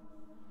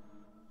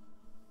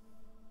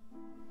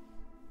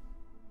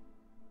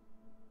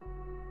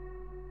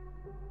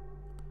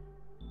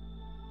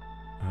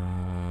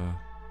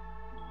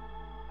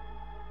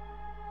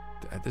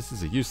 This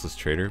is a useless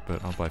trader,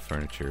 but I'll buy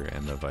furniture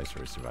and the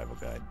Viceroy Survival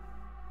Guide.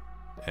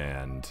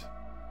 And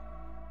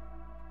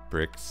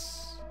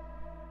bricks.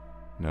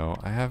 No,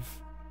 I have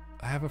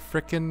a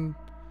frickin'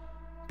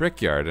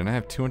 brickyard and I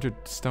have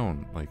 200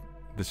 stone. Like,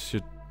 this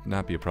should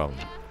not be a problem.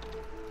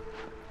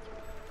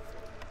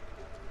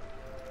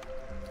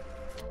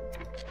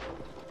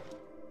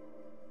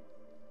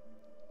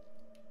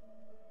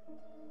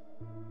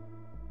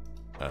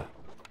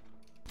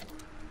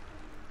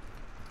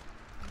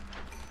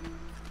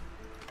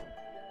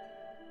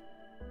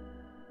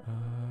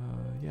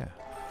 Yeah.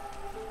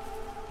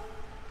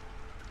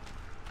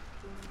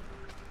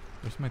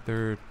 Where's my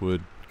third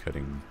wood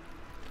cutting?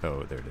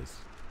 Oh, there it is.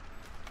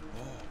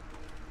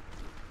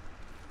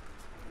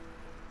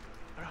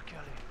 Okay.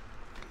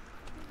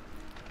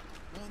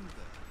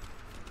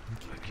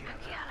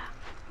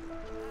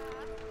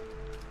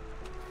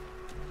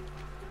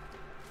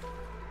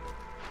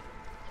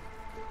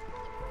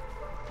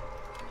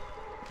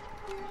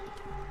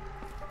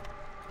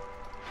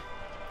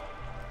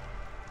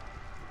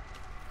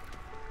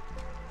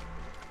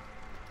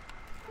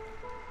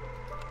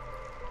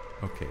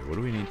 Okay, what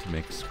do we need to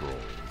make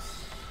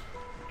scrolls?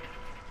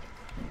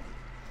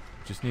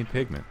 Just need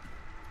pigment.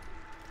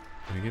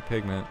 Can we get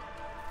pigment?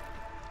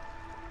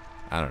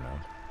 I don't know.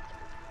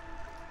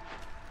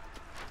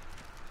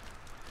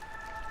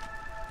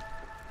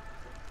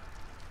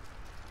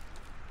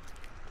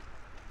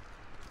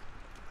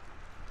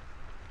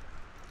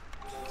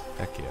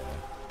 Heck yeah.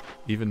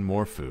 Even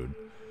more food.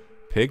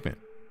 Pigment.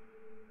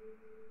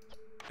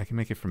 I can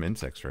make it from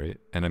insects, right?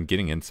 And I'm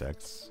getting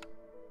insects.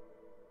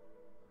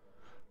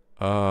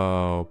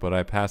 Oh, but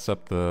I pass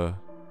up the...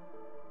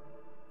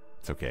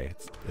 It's okay.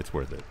 It's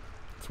worth it.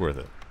 It's worth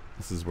it.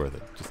 This is worth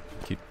it. Just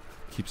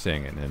keep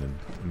saying it, and then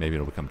maybe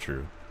it'll become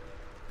true.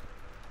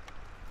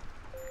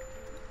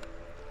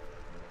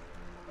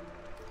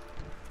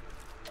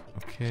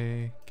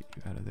 Okay, get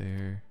you out of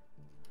there.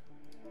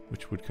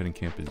 Which woodcutting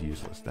camp is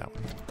useless? That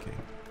one. Okay.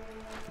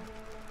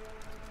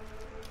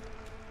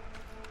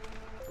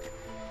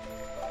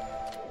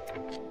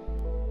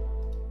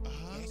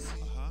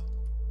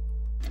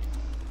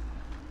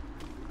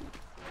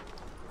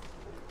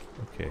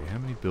 Okay, how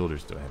many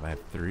builders do I have? I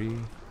have 3.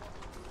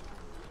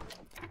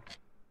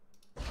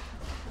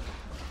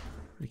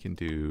 We can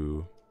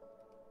do...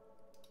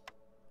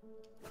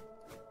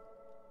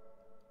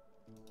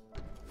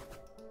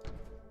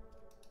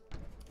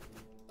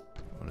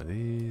 one of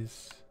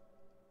these.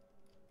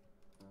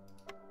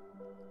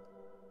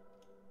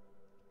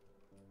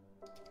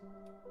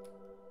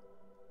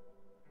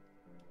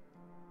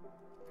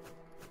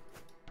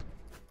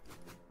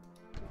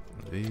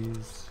 One of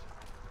these.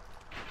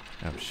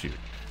 Oh, shoot.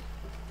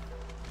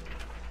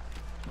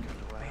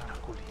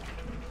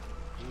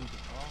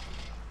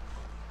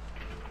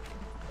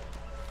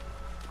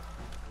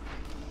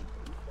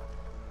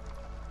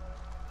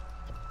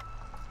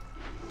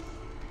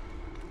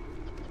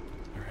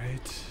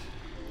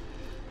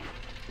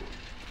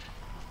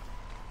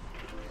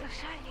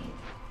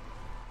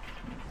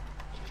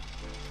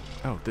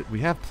 Oh, we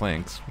have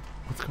planks.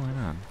 What's going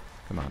on?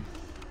 Come on.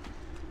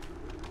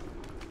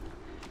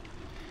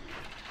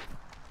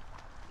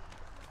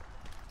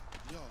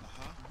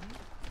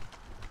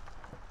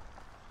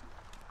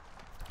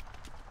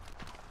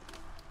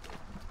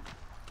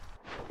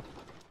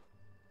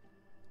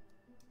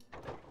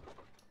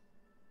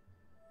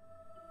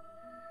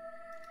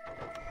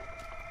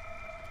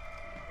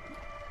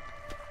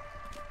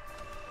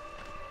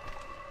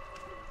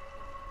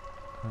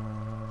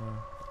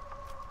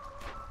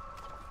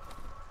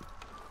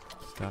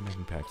 Stop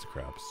making packs of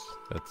crops.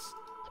 That's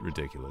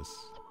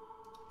ridiculous.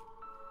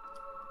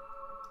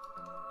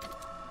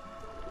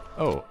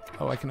 Oh,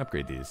 I can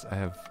upgrade these. I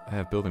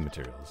have building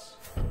materials.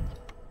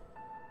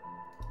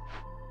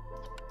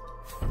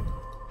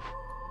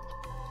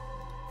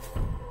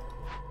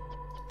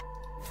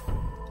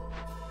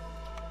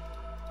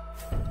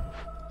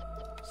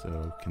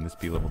 So, can this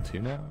be level 2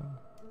 now?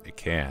 It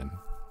can.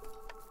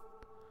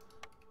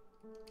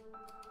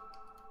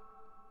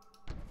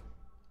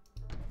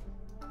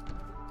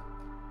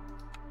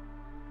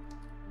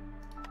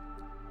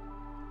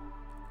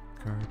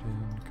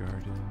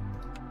 Garden.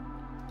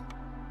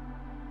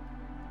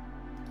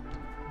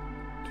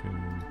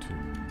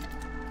 Tomb.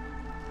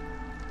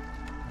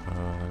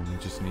 We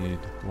just need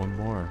one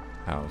more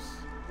house.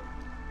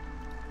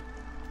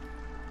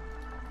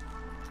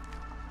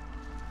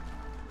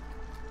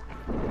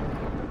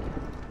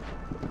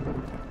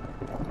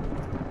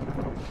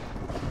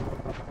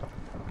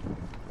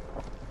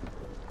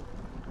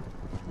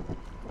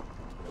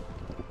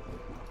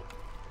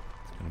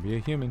 It's gonna be a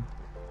human.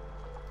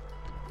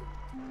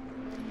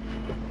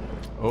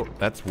 Oh,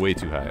 that's way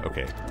too high.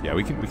 Okay, yeah,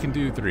 we can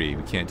do 3.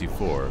 We can't do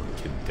 4.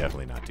 We can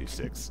definitely not do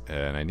 6.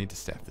 And I need to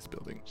staff this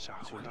building. Sell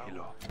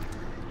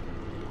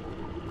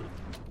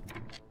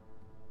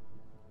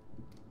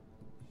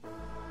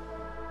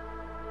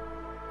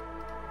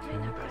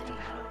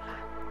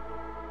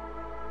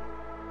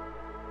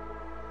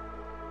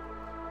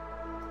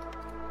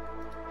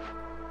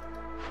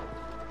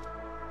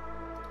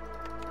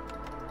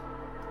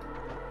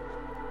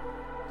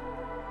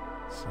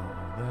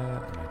all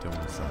that, and I don't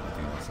want to sell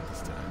anything else at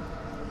this time.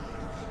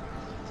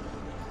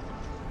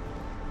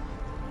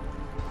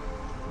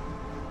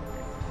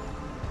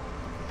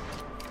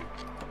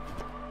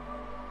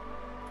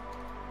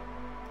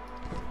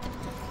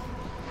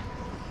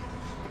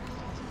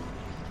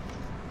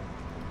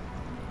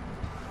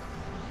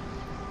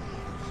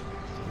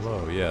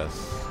 Hello,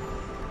 yes.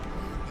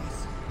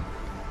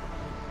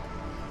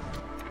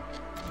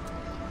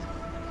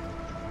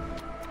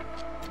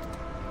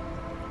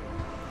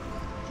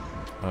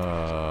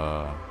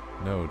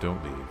 No,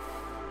 don't leave.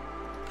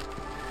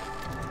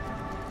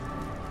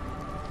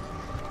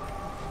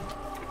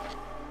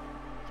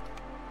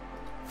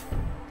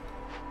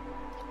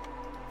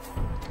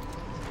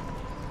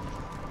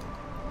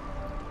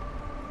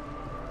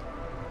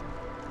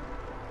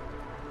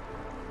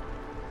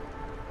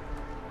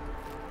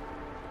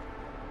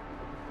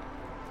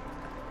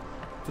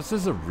 This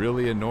is a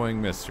really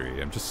annoying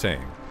mystery, I'm just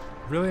saying.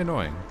 Really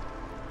annoying.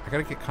 I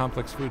gotta get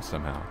complex food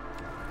somehow.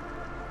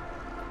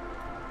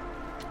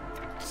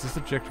 Does this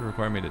objective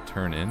require me to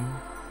turn in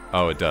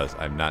Oh, it does.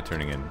 I'm not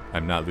turning in.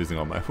 I'm not losing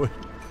all my wood.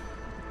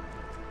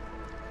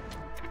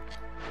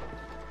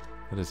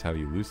 That is how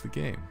you lose the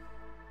game.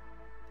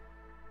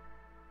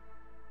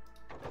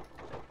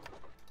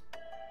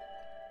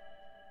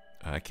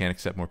 I can't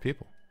accept more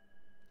people.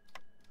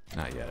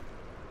 Not yet.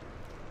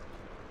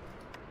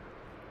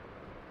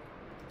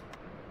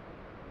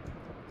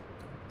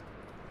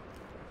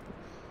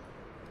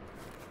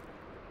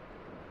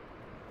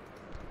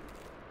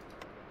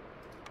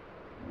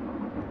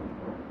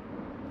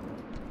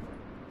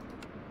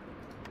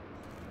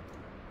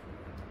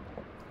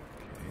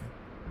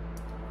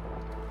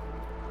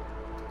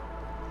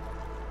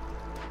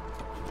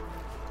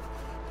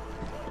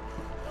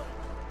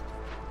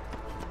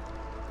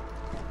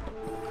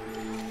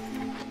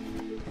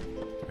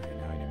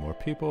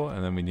 People,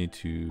 and then we need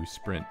to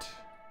sprint.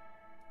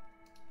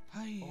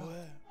 I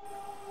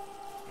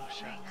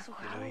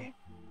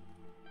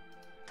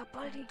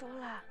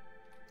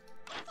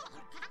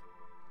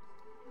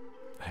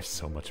have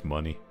so much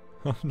money.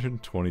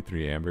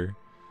 123 amber.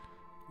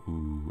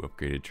 Ooh,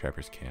 upgraded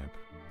trapper's camp.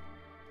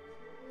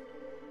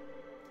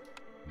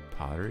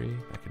 Pottery,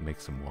 that can make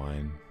some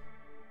wine.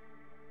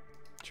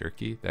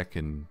 Jerky, that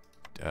can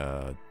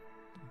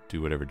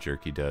do whatever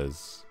jerky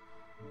does.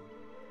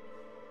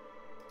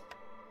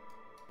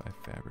 Buy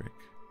fabric.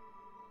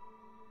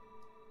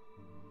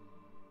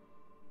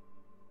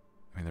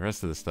 I mean, the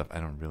rest of the stuff I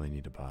don't really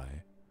need to buy.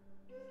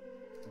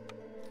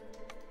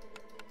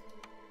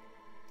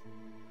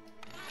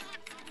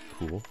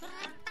 Cool.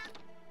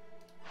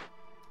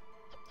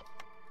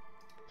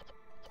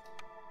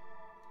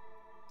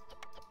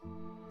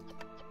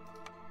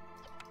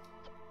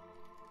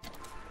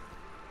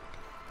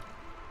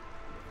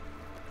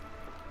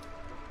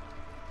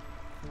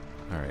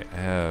 Alright, I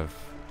have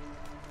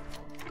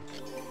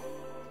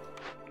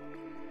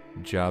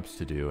jobs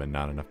to do and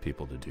not enough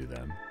people to do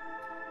them.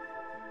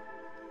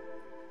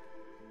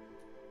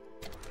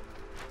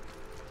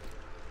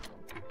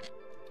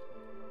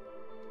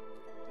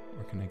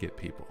 Where can I get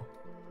people?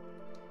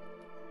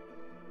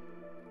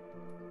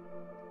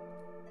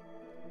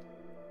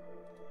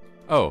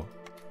 Oh,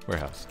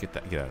 warehouse. Get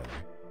out of there.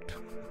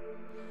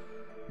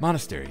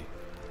 Monastery.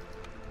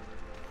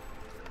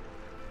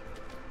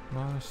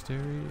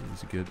 Monastery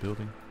is a good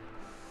building.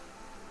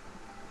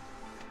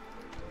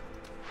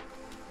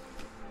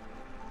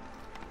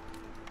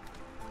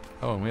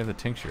 Oh, and we have the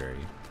tinctuary.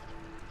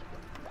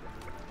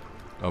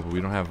 Oh, but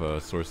we don't have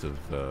a source of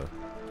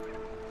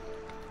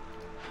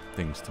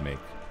things to make.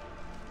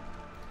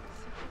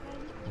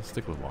 We'll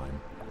stick with wine.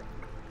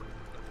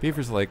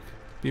 Beavers like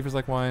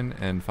wine,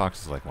 and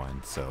foxes like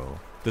wine. So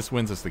this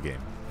wins us the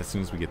game as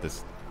soon as we get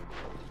this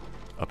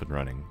up and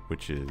running,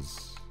 which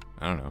is,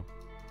 I don't know.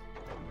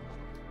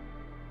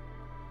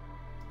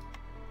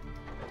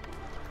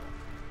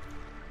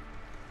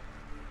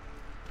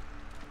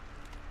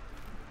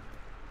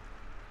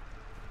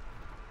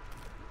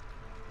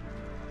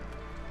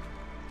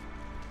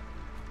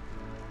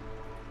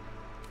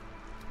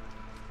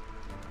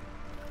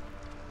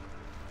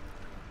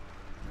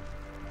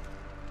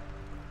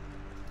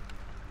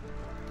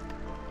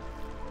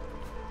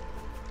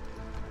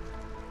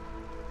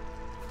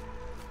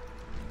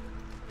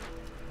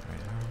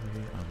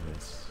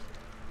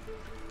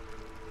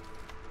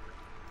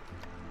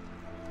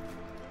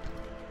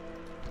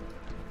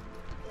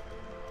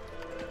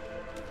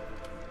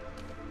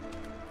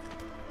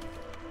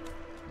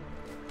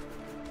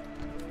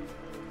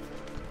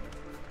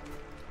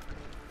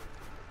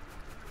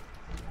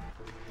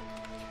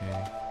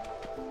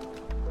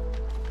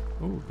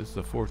 This is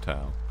a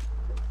 4-tile.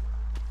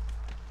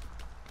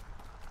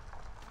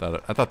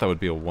 I thought that would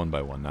be a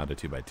 1x1, not a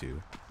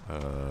 2x2.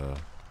 Oh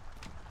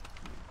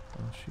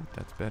shoot,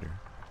 that's better.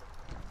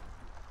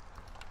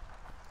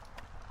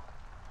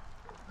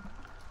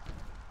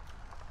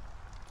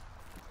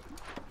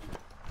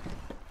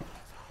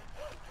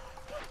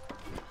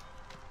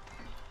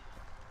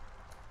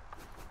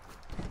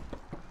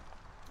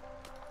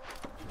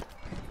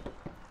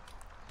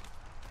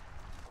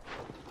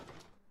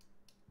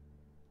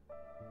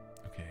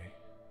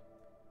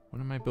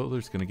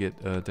 Builder's gonna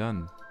get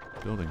done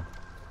building.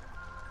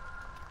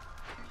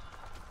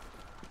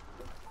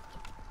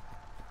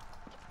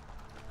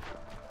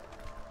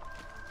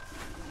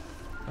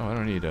 Oh, I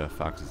don't need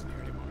foxes in here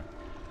anymore.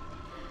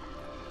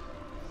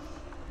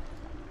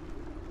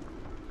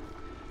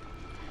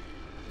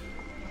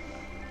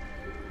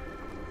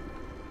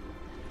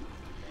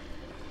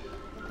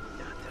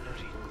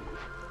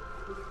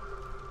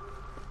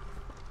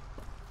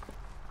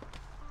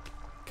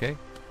 Okay,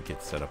 we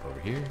get set up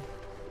over here.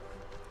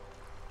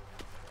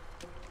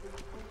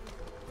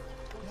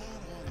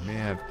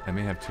 I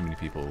may have too many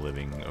people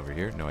living over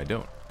here. No, I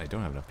don't. I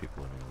don't have enough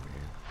people living over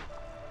here.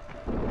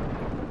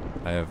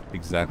 I have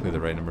exactly the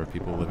right number of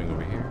people living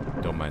over here.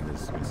 Don't mind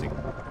this missing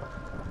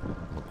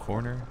little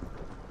corner.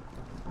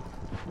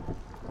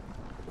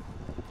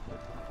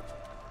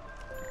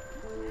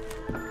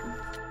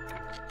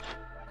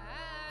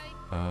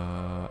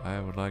 I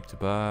would like to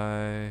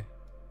buy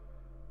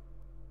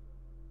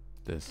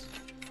this.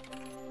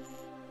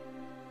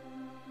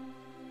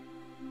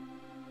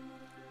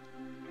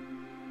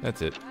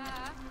 That's it.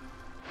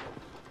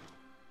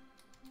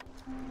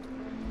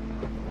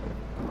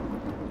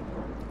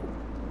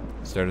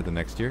 Start of the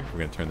next year. We're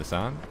gonna turn this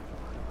on,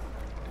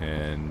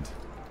 and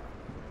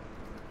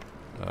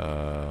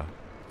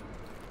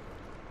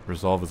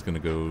Resolve is gonna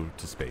go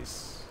to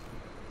space.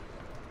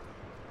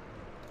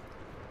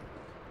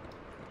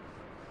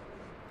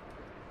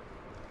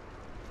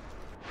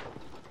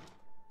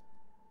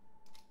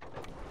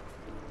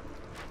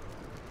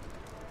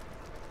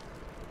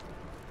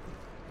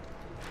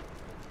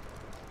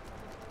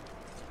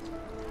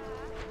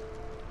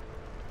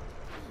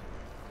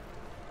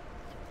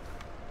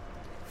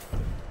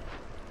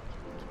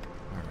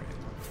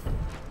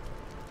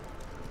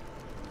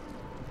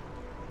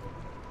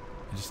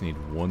 Need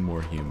one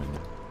more human.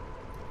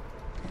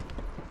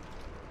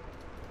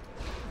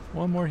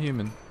 One more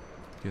human.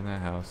 Get in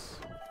that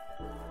house.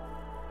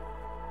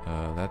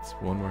 That's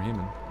one more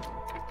human.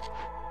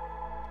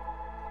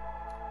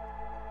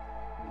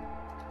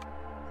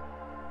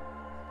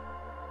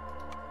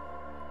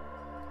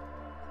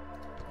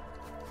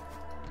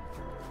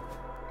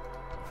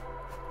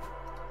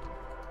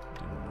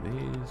 Do one of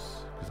these,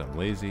 because I'm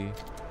lazy.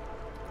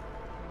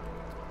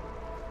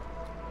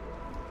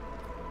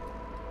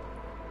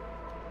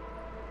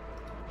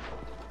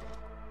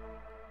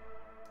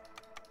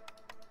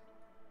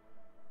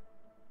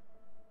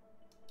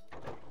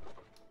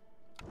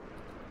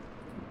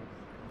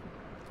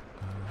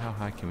 How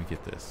high can we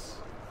get this?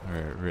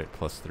 We're at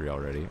 +3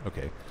 already.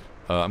 Okay.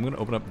 I'm going to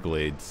open up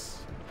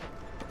glades.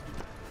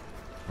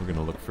 We're going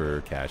to look for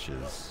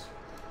caches.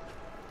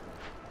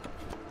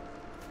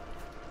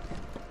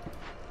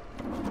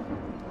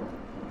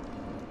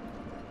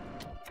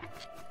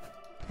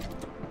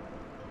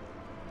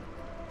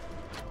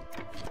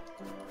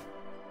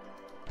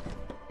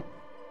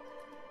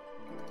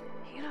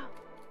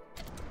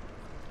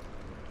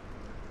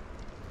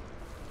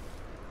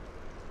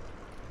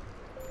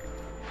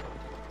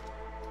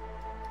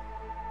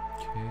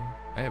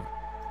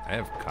 I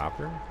have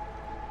copper?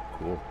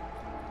 Cool.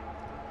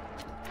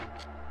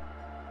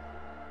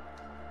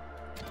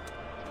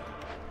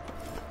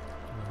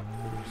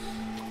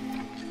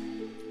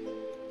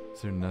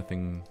 Is there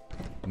nothing,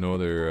 no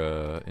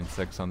other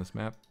insects on this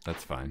map?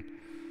 That's fine.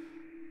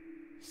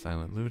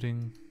 Silent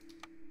looting.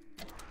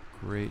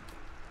 Great.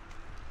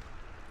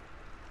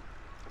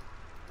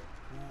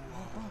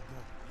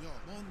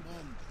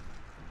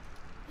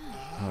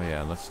 Oh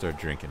yeah, let's start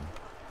drinking.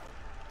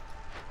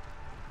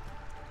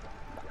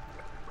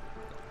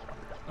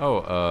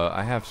 Oh,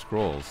 I have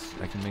scrolls.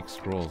 I can make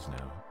scrolls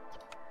now.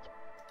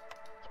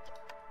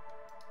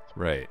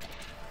 Right.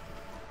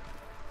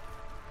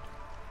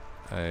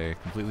 I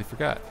completely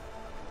forgot.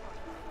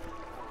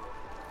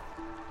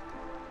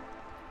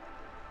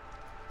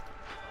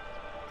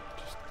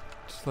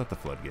 Just let the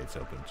floodgates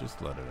open.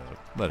 Just let it out.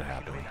 Let it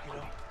happen. Right.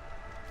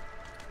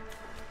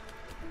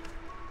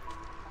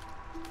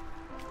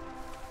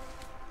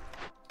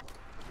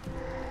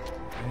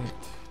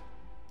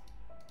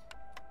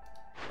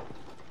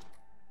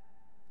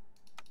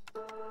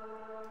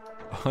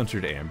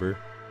 100 amber.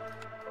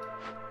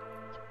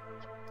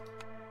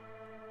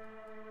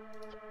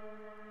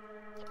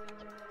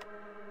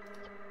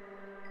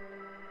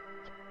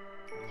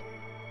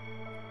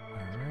 All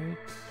right.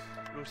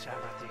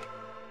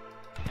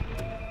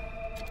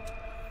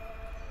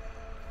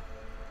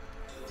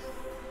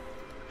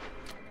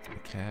 The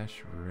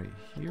cache right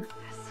here.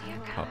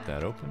 Pop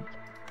that open.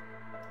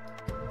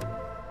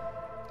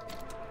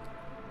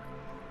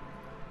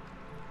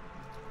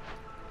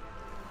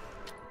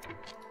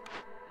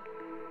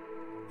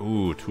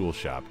 Ooh, tool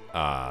shop.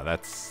 Ah,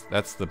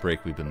 that's the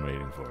break we've been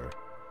waiting for.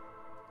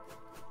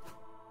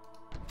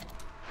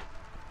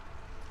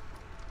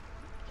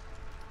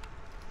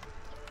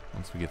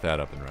 Once we get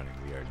that up and running,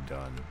 we are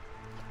done.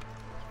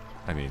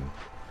 I mean,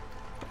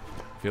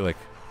 I feel like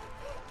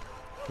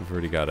we've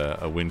already got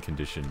a win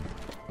condition,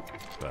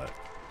 but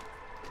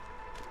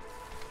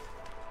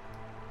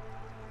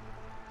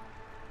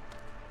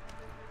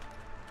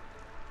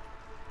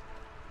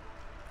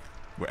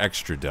we're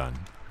extra done.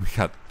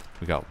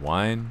 We got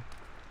wine.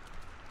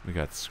 We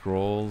got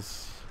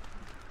scrolls.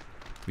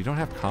 We don't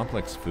have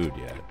complex food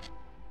yet.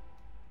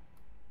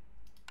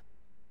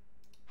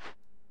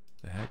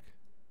 The heck?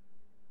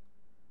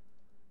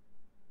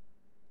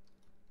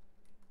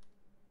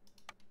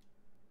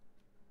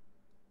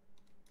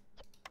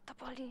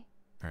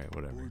 Alright,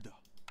 whatever.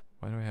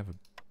 Why do I have a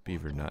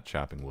beaver not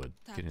chopping wood?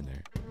 Get in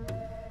there.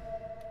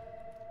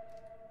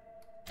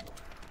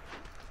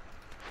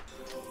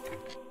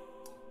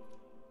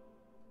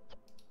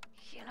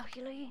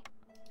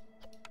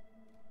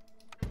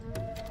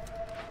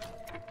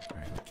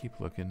 Alright, keep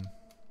looking.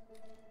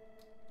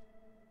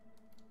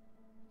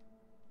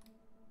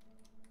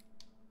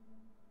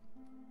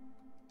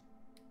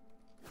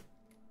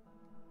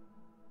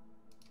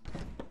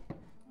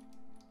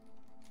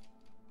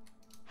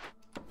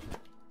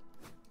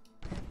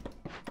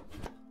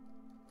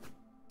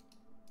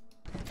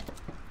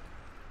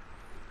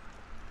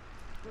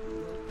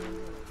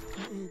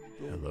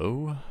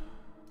 Hello?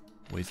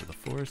 Ways of the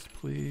forest,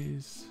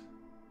 please.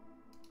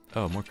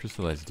 Oh, more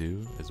crystallized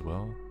dew as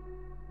well.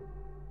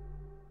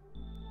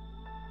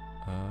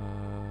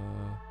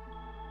 I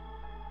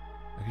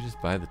could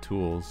just buy the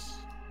tools.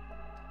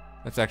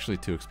 That's actually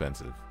too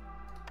expensive.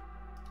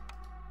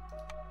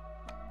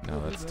 No,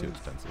 that's too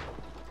expensive.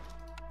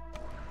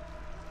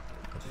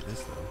 I'll do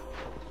this though.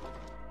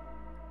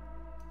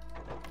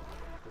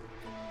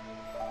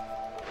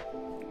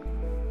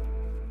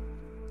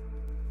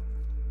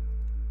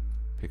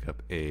 Pick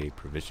up a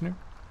provisioner.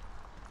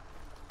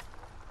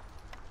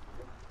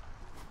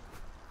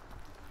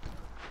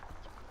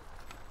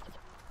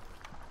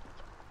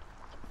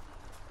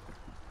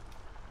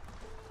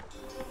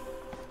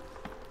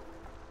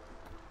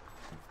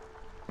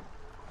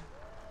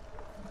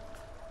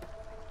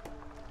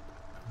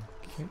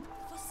 Okay.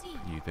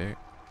 You there?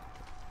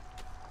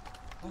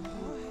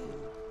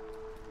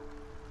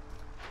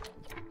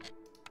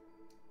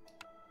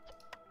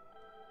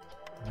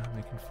 We're not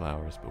making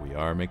flowers, but we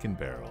are making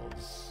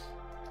barrels.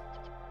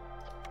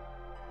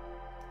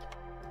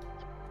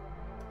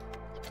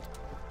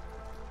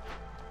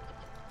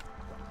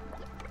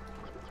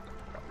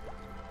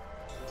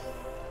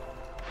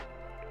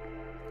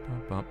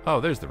 Oh,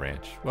 there's the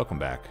ranch. Welcome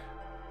back.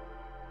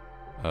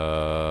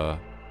 Or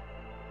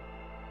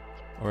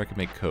I could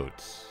make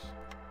coats.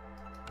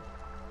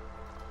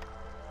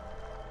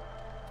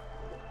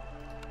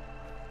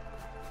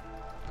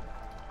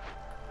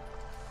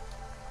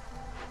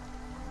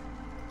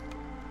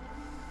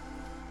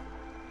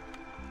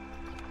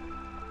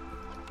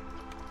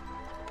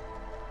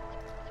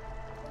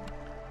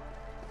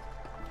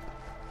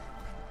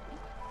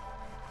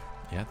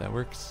 Yeah, that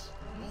works.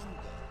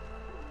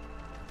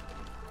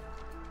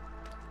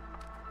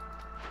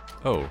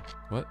 Oh,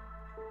 what?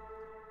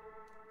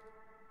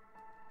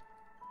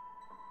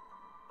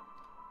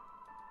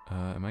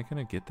 Am I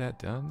gonna get that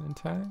done in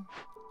time?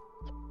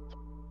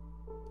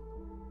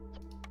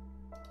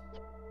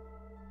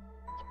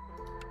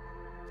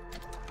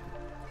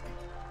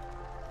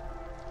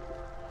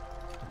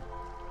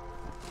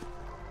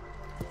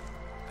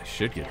 I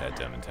should get that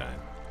done in time.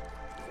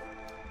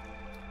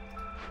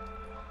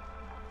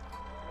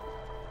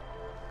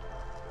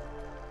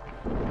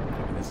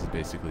 Okay, this is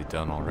basically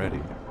done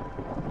already.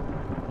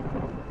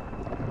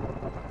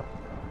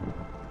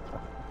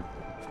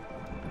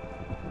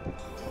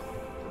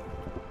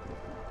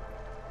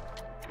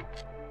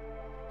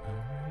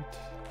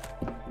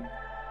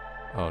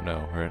 Oh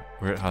no,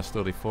 we're at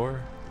hostility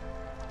 4.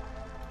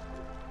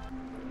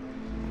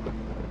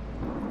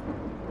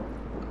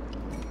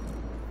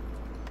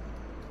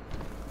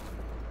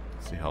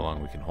 See how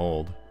long we can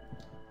hold.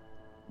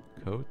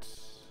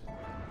 Coats. I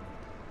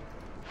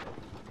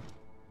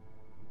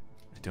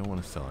don't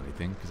want to sell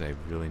anything because I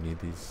really need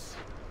these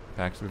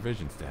packs of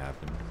revisions to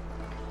happen.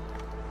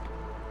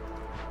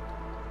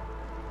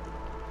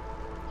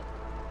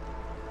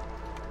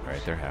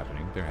 Alright, they're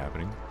happening. They're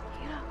happening.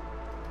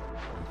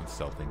 We can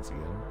sell things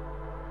again.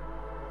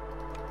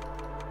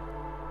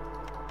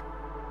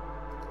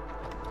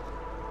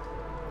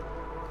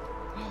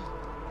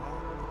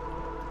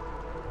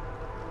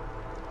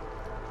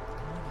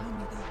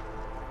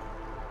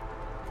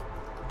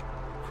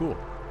 Cool.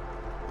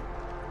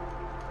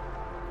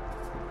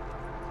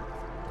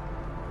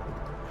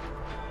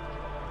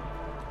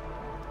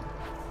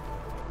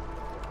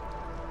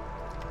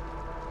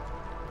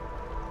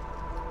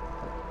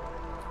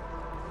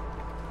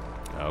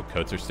 Oh,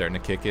 coats are starting to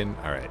kick in.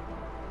 All right.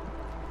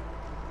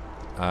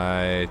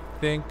 I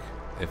think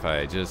if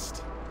I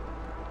just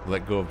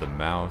let go of the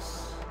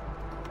mouse,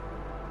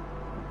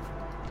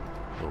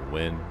 we'll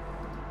win.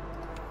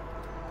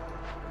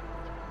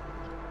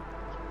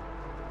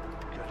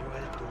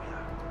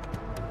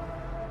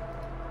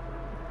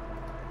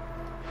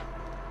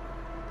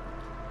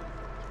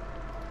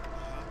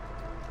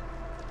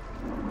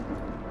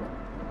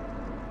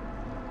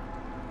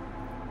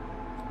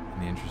 In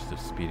the interest of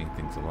speeding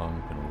things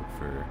along, I'm gonna look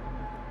for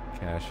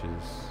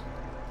caches.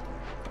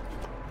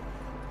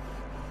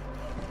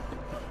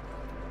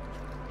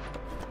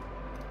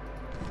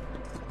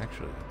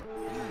 Actually.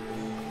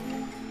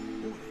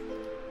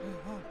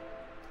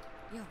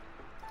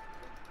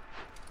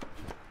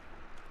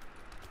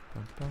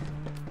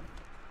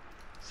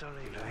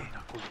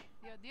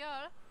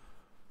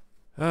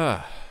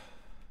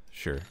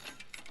 Sure.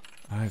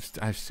 I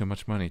have so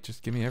much money.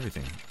 Just give me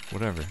everything.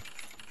 Whatever.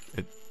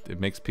 It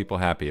makes people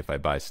happy if I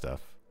buy stuff.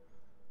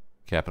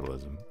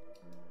 Capitalism.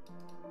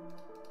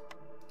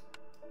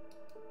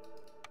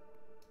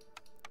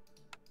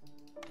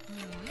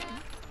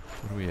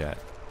 What are we at?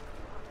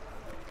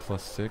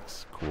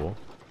 +6? Cool.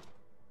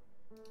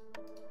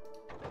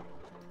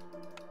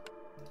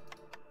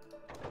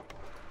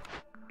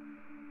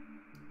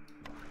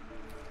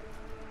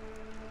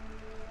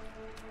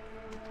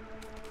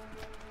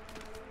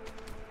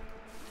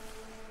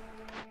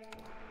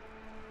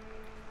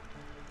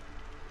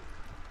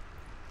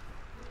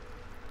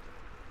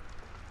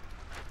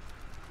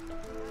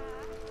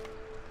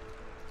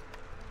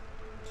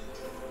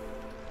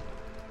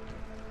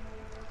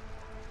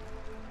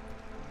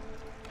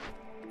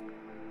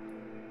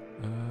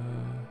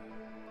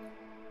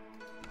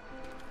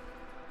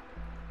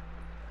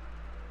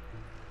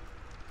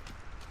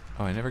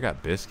 Oh, I never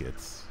got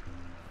biscuits.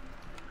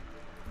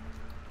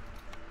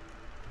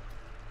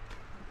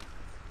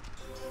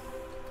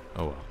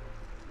 Oh well.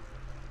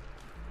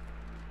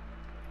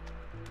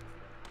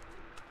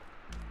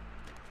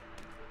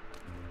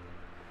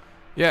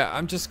 Yeah,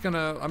 I'm just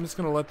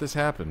gonna let this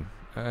happen.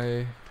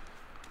 I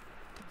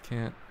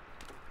can't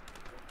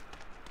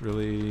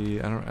really,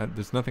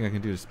 there's nothing I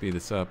can do to speed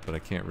this up, but I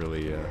can't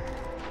really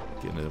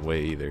get in the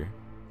way either.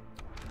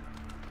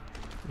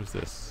 What is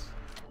this?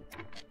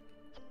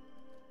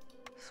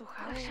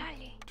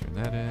 Turn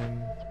that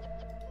in.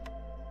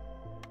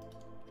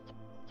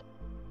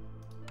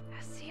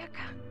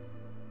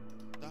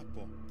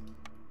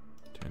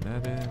 Turn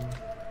that in.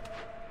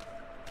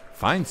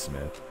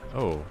 Finesmith?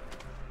 Oh.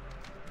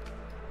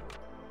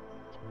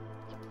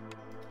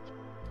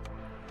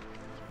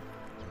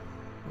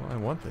 Well, I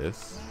want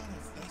this.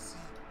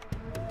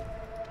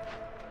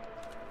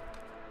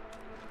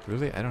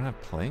 Really? I don't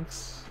have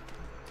planks?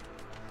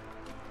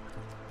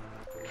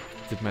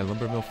 Did my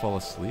lumber mill fall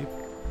asleep?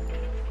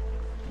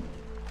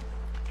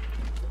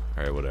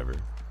 Alright, whatever.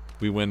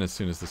 We win as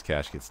soon as this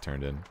cash gets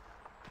turned in.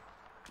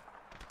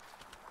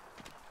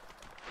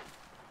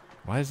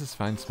 Why is this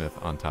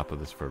Finesmith on top of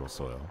this fertile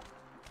soil?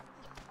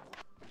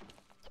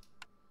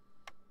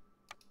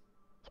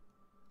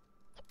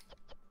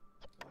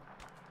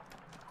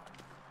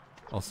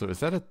 Also, is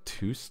that a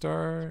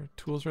 2-star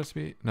tools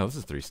recipe? No, this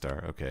is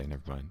 3-star. Okay,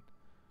 never mind.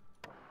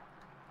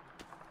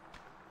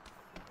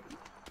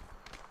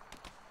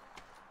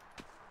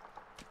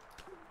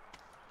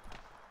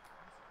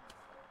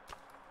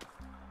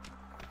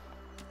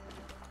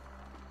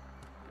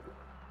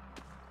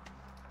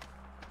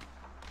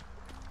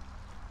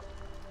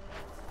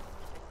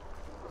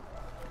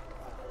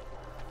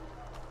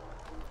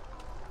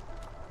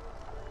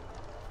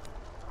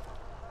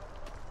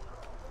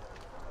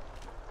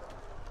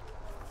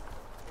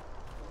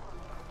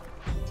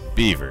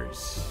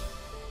 Beavers.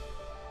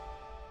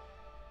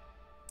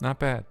 Not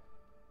bad.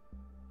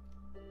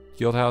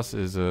 Guild house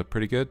is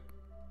pretty good.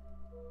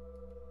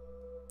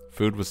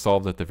 Food was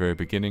solved at the very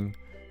beginning.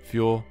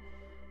 Fuel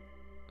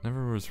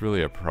never was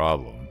really a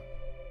problem.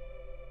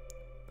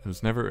 It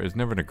was never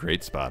in a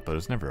great spot, but it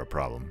was never a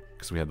problem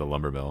because we had the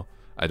lumber mill.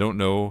 I don't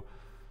know.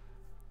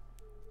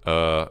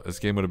 This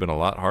game would have been a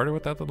lot harder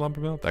without the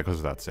lumber mill. That goes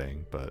without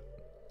saying, but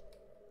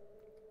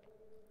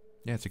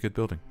yeah, it's a good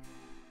building.